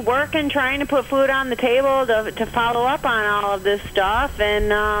busy working, trying to put food on the table to follow up on all of this stuff,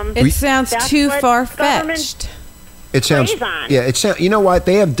 and it sounds too far-fetched. It sounds, you know what?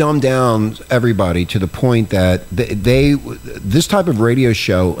 They have dumbed down everybody to the point that this type of radio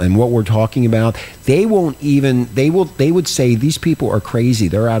show and what we're talking about, they would say these people are crazy.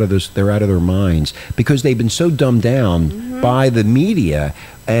 They're out of their minds because they've been so dumbed down by the media.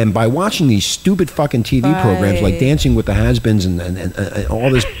 And by watching these stupid fucking TV programs like Dancing with the Has-Beens and all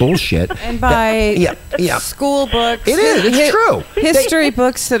this bullshit. And by school books. It is. It's true. History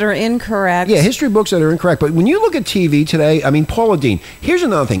books that are incorrect. Yeah, history books that are incorrect. But when you look at TV today, I mean, Paula Deen. Here's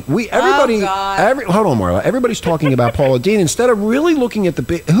another thing. Hold on, Marla. Everybody's talking about Paula Deen instead of really looking at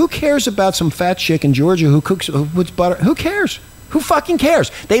who cares about some fat chick in Georgia who puts butter? Who cares? Who fucking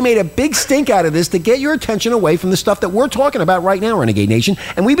cares? They made a big stink out of this to get your attention away from the stuff that we're talking about right now, Renegade Nation.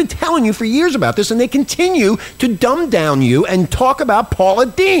 And we've been telling you for years about this, and they continue to dumb down you and talk about Paula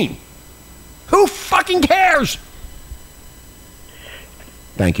Deen. Who fucking cares?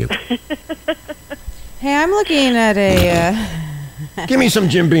 Thank you. Hey, I'm looking at Give me some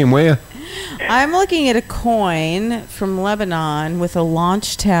Jim Beam, will you? I'm looking at a coin from Lebanon with a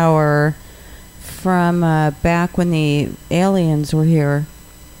launch tower from back when the aliens were here.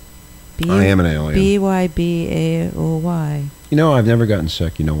 I am an alien. BYBAOY. You know, I've never gotten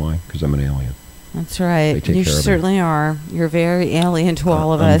sick. You know why? Because I'm an alien. That's right. They take You care of me. certainly are. You're very alien to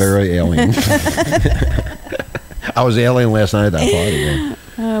all of I'm us. very alien. I was alien last night at that party. Man.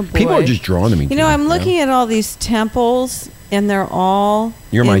 Oh, boy. People are just drawn to me. You know, I'm looking at all these temples, and they're all...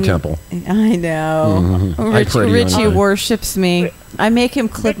 You're my temple. I know. Mhm. I pray to you Richie on worships me. I make him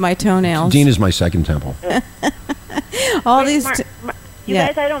clip my toenails. Dean is my second temple. All these... You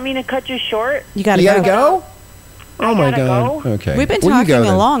guys, I don't mean to cut you short. You gotta go? Oh, my gotta God. go. Okay. We've been Well, you talking go a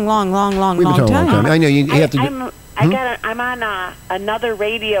then. long We've been talking a long time. I know you have to do... I'm on another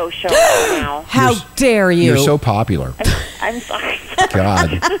radio show right now. How dare you? You're so popular. I'm sorry.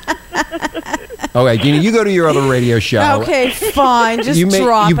 God. Okay, Dina, you go to your other radio show. Okay, fine. Just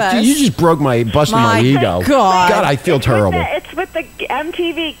drop us. You just busted my ego. God, I feel terrible. It's with the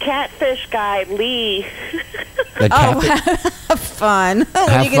MTV catfish guy, Lee. Have fun. What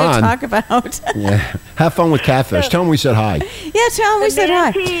are you going to talk about? Yeah. Have fun with catfish. Tell him we said hi. Yeah, tell him we said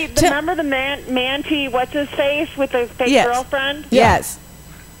hi. Remember the Manti, what's his face, with the fake girlfriend? Yes.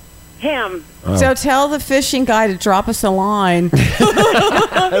 Him. Oh. So tell the fishing guy to drop us a line.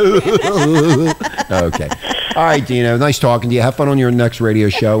 Okay. All right, Dina. Nice talking to you. Have fun on your next radio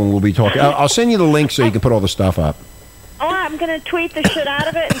show, and we'll be talking. I'll send you the link so you can put all the stuff up. Oh, I'm going to tweet the shit out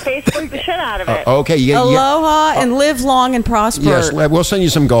of it and Facebook the shit out of it. Okay. Aloha and live long and prosper. Yes, we'll send you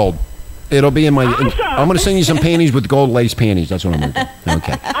some gold. It'll be in my... I'm going to send you some panties with gold lace panties. That's what I'm going to do.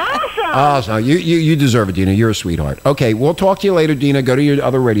 Okay. Awesome. You deserve it, Dina. You're a sweetheart. Okay, we'll talk to you later, Dina. Go to your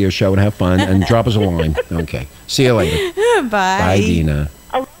other radio show and have fun and drop us a line. Okay. See you later. Bye. Bye, Dina.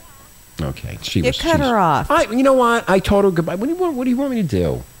 Okay. You cut her off. You know what? I told her goodbye. What do you want me to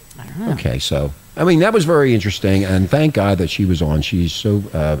do? I don't know. Okay, so... I mean, that was very interesting, and thank God that she was on. She's so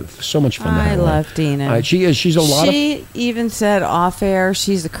much fun to I have on. love Dina. She is. She's a lot of... She even said off air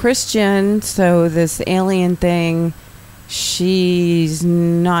she's a Christian, so this alien thing, she's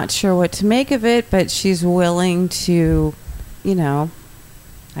not sure what to make of it, but she's willing to, I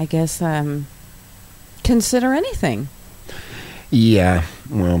guess, consider anything. Yeah,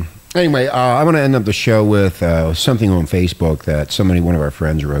 well... Anyway, I want to end up the show with something on Facebook that one of our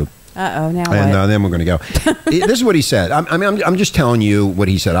friends wrote. Uh-oh, now and what? Then we're going to go. This is what he said. I'm just telling you what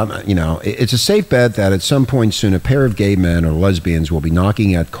he said. It's a safe bet that at some point soon a pair of gay men or lesbians will be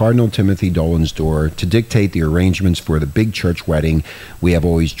knocking at Cardinal Timothy Dolan's door to dictate the arrangements for the big church wedding we have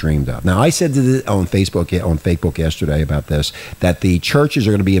always dreamed of. Now, I said on Facebook yesterday about this, that the churches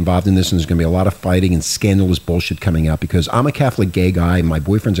are going to be involved in this, and there's going to be a lot of fighting and scandalous bullshit coming up because I'm a Catholic gay guy, and my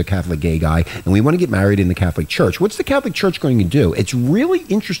boyfriend's a Catholic gay guy, and we want to get married in the Catholic Church. What's the Catholic Church going to do? It's really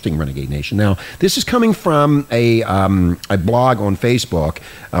interesting, Renegade Nation. Now, this is coming from a blog on Facebook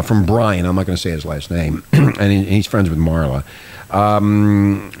from Brian. I'm not going to say his last name, and he's friends with Marla.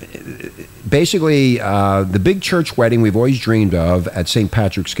 Basically, the big church wedding we've always dreamed of at St.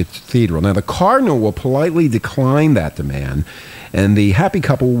 Patrick's Cathedral. Now, the cardinal will politely decline that demand, and the happy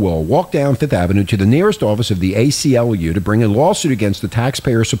couple will walk down Fifth Avenue to the nearest office of the ACLU to bring a lawsuit against the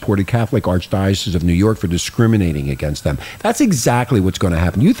taxpayer-supported Catholic Archdiocese of New York for discriminating against them. That's exactly what's going to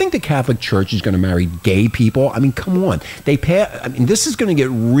happen. You think the Catholic Church is going to marry gay people? I mean, come on. This is going to get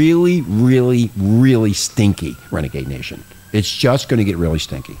really, really, really stinky, Renegade Nation. It's just going to get really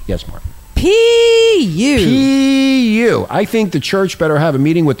stinky. Yes, Mark. P.U. I think the church better have a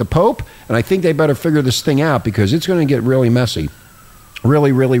meeting with the Pope, and I think they better figure this thing out because it's going to get really messy.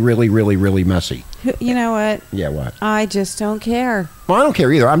 Really, really, really, really, really messy. You know what? Yeah, what? I just don't care. Well, I don't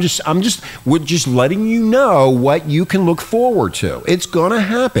care either. We're just letting you know what you can look forward to. It's going to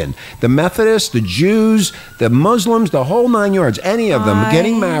happen. The Methodists, the Jews, the Muslims, the whole 9 yards, any of them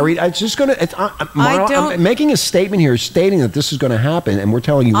getting married. It's just going to. I'm making a statement here stating that this is going to happen, and we're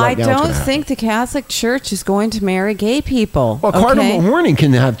telling you right now. I don't think the Catholic Church is going to marry gay people. Well, Cardinal Horning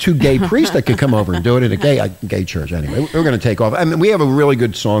can have 2 gay priests that could come over and do it at a gay church. Anyway, we're going to take off. I mean, we have a really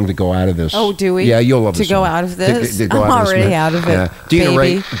good song to go out of this. Oh, do we? Yeah, you'll love to go out of this. I'm already out of it. Yeah.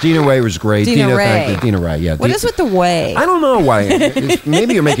 Dina Ray was great. Dina Ray. Yeah. What is with the way? I don't know why.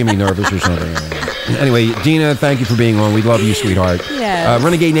 Maybe you're making me nervous or something. Anyway, Dina, thank you for being on. We love you, sweetheart. Yes.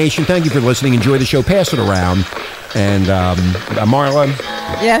 Renegade Nation, thank you for listening. Enjoy the show. Pass it around. And Marla,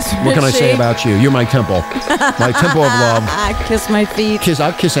 yes, what can I say about you? You're my temple. My temple of love. I kiss my feet.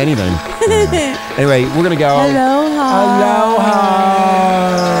 I'll kiss anything. Anyway, we're going to go. Aloha.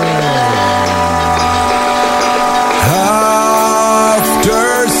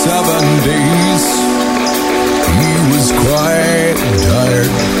 After 7 days, he was quite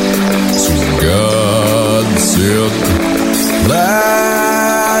tired. So God said,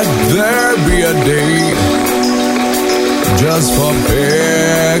 let there be a day just for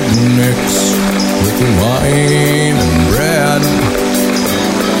picnics with wine and bread.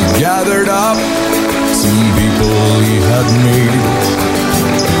 He gathered up some people he had made,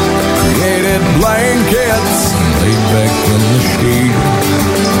 created blankets and laid back in the shade.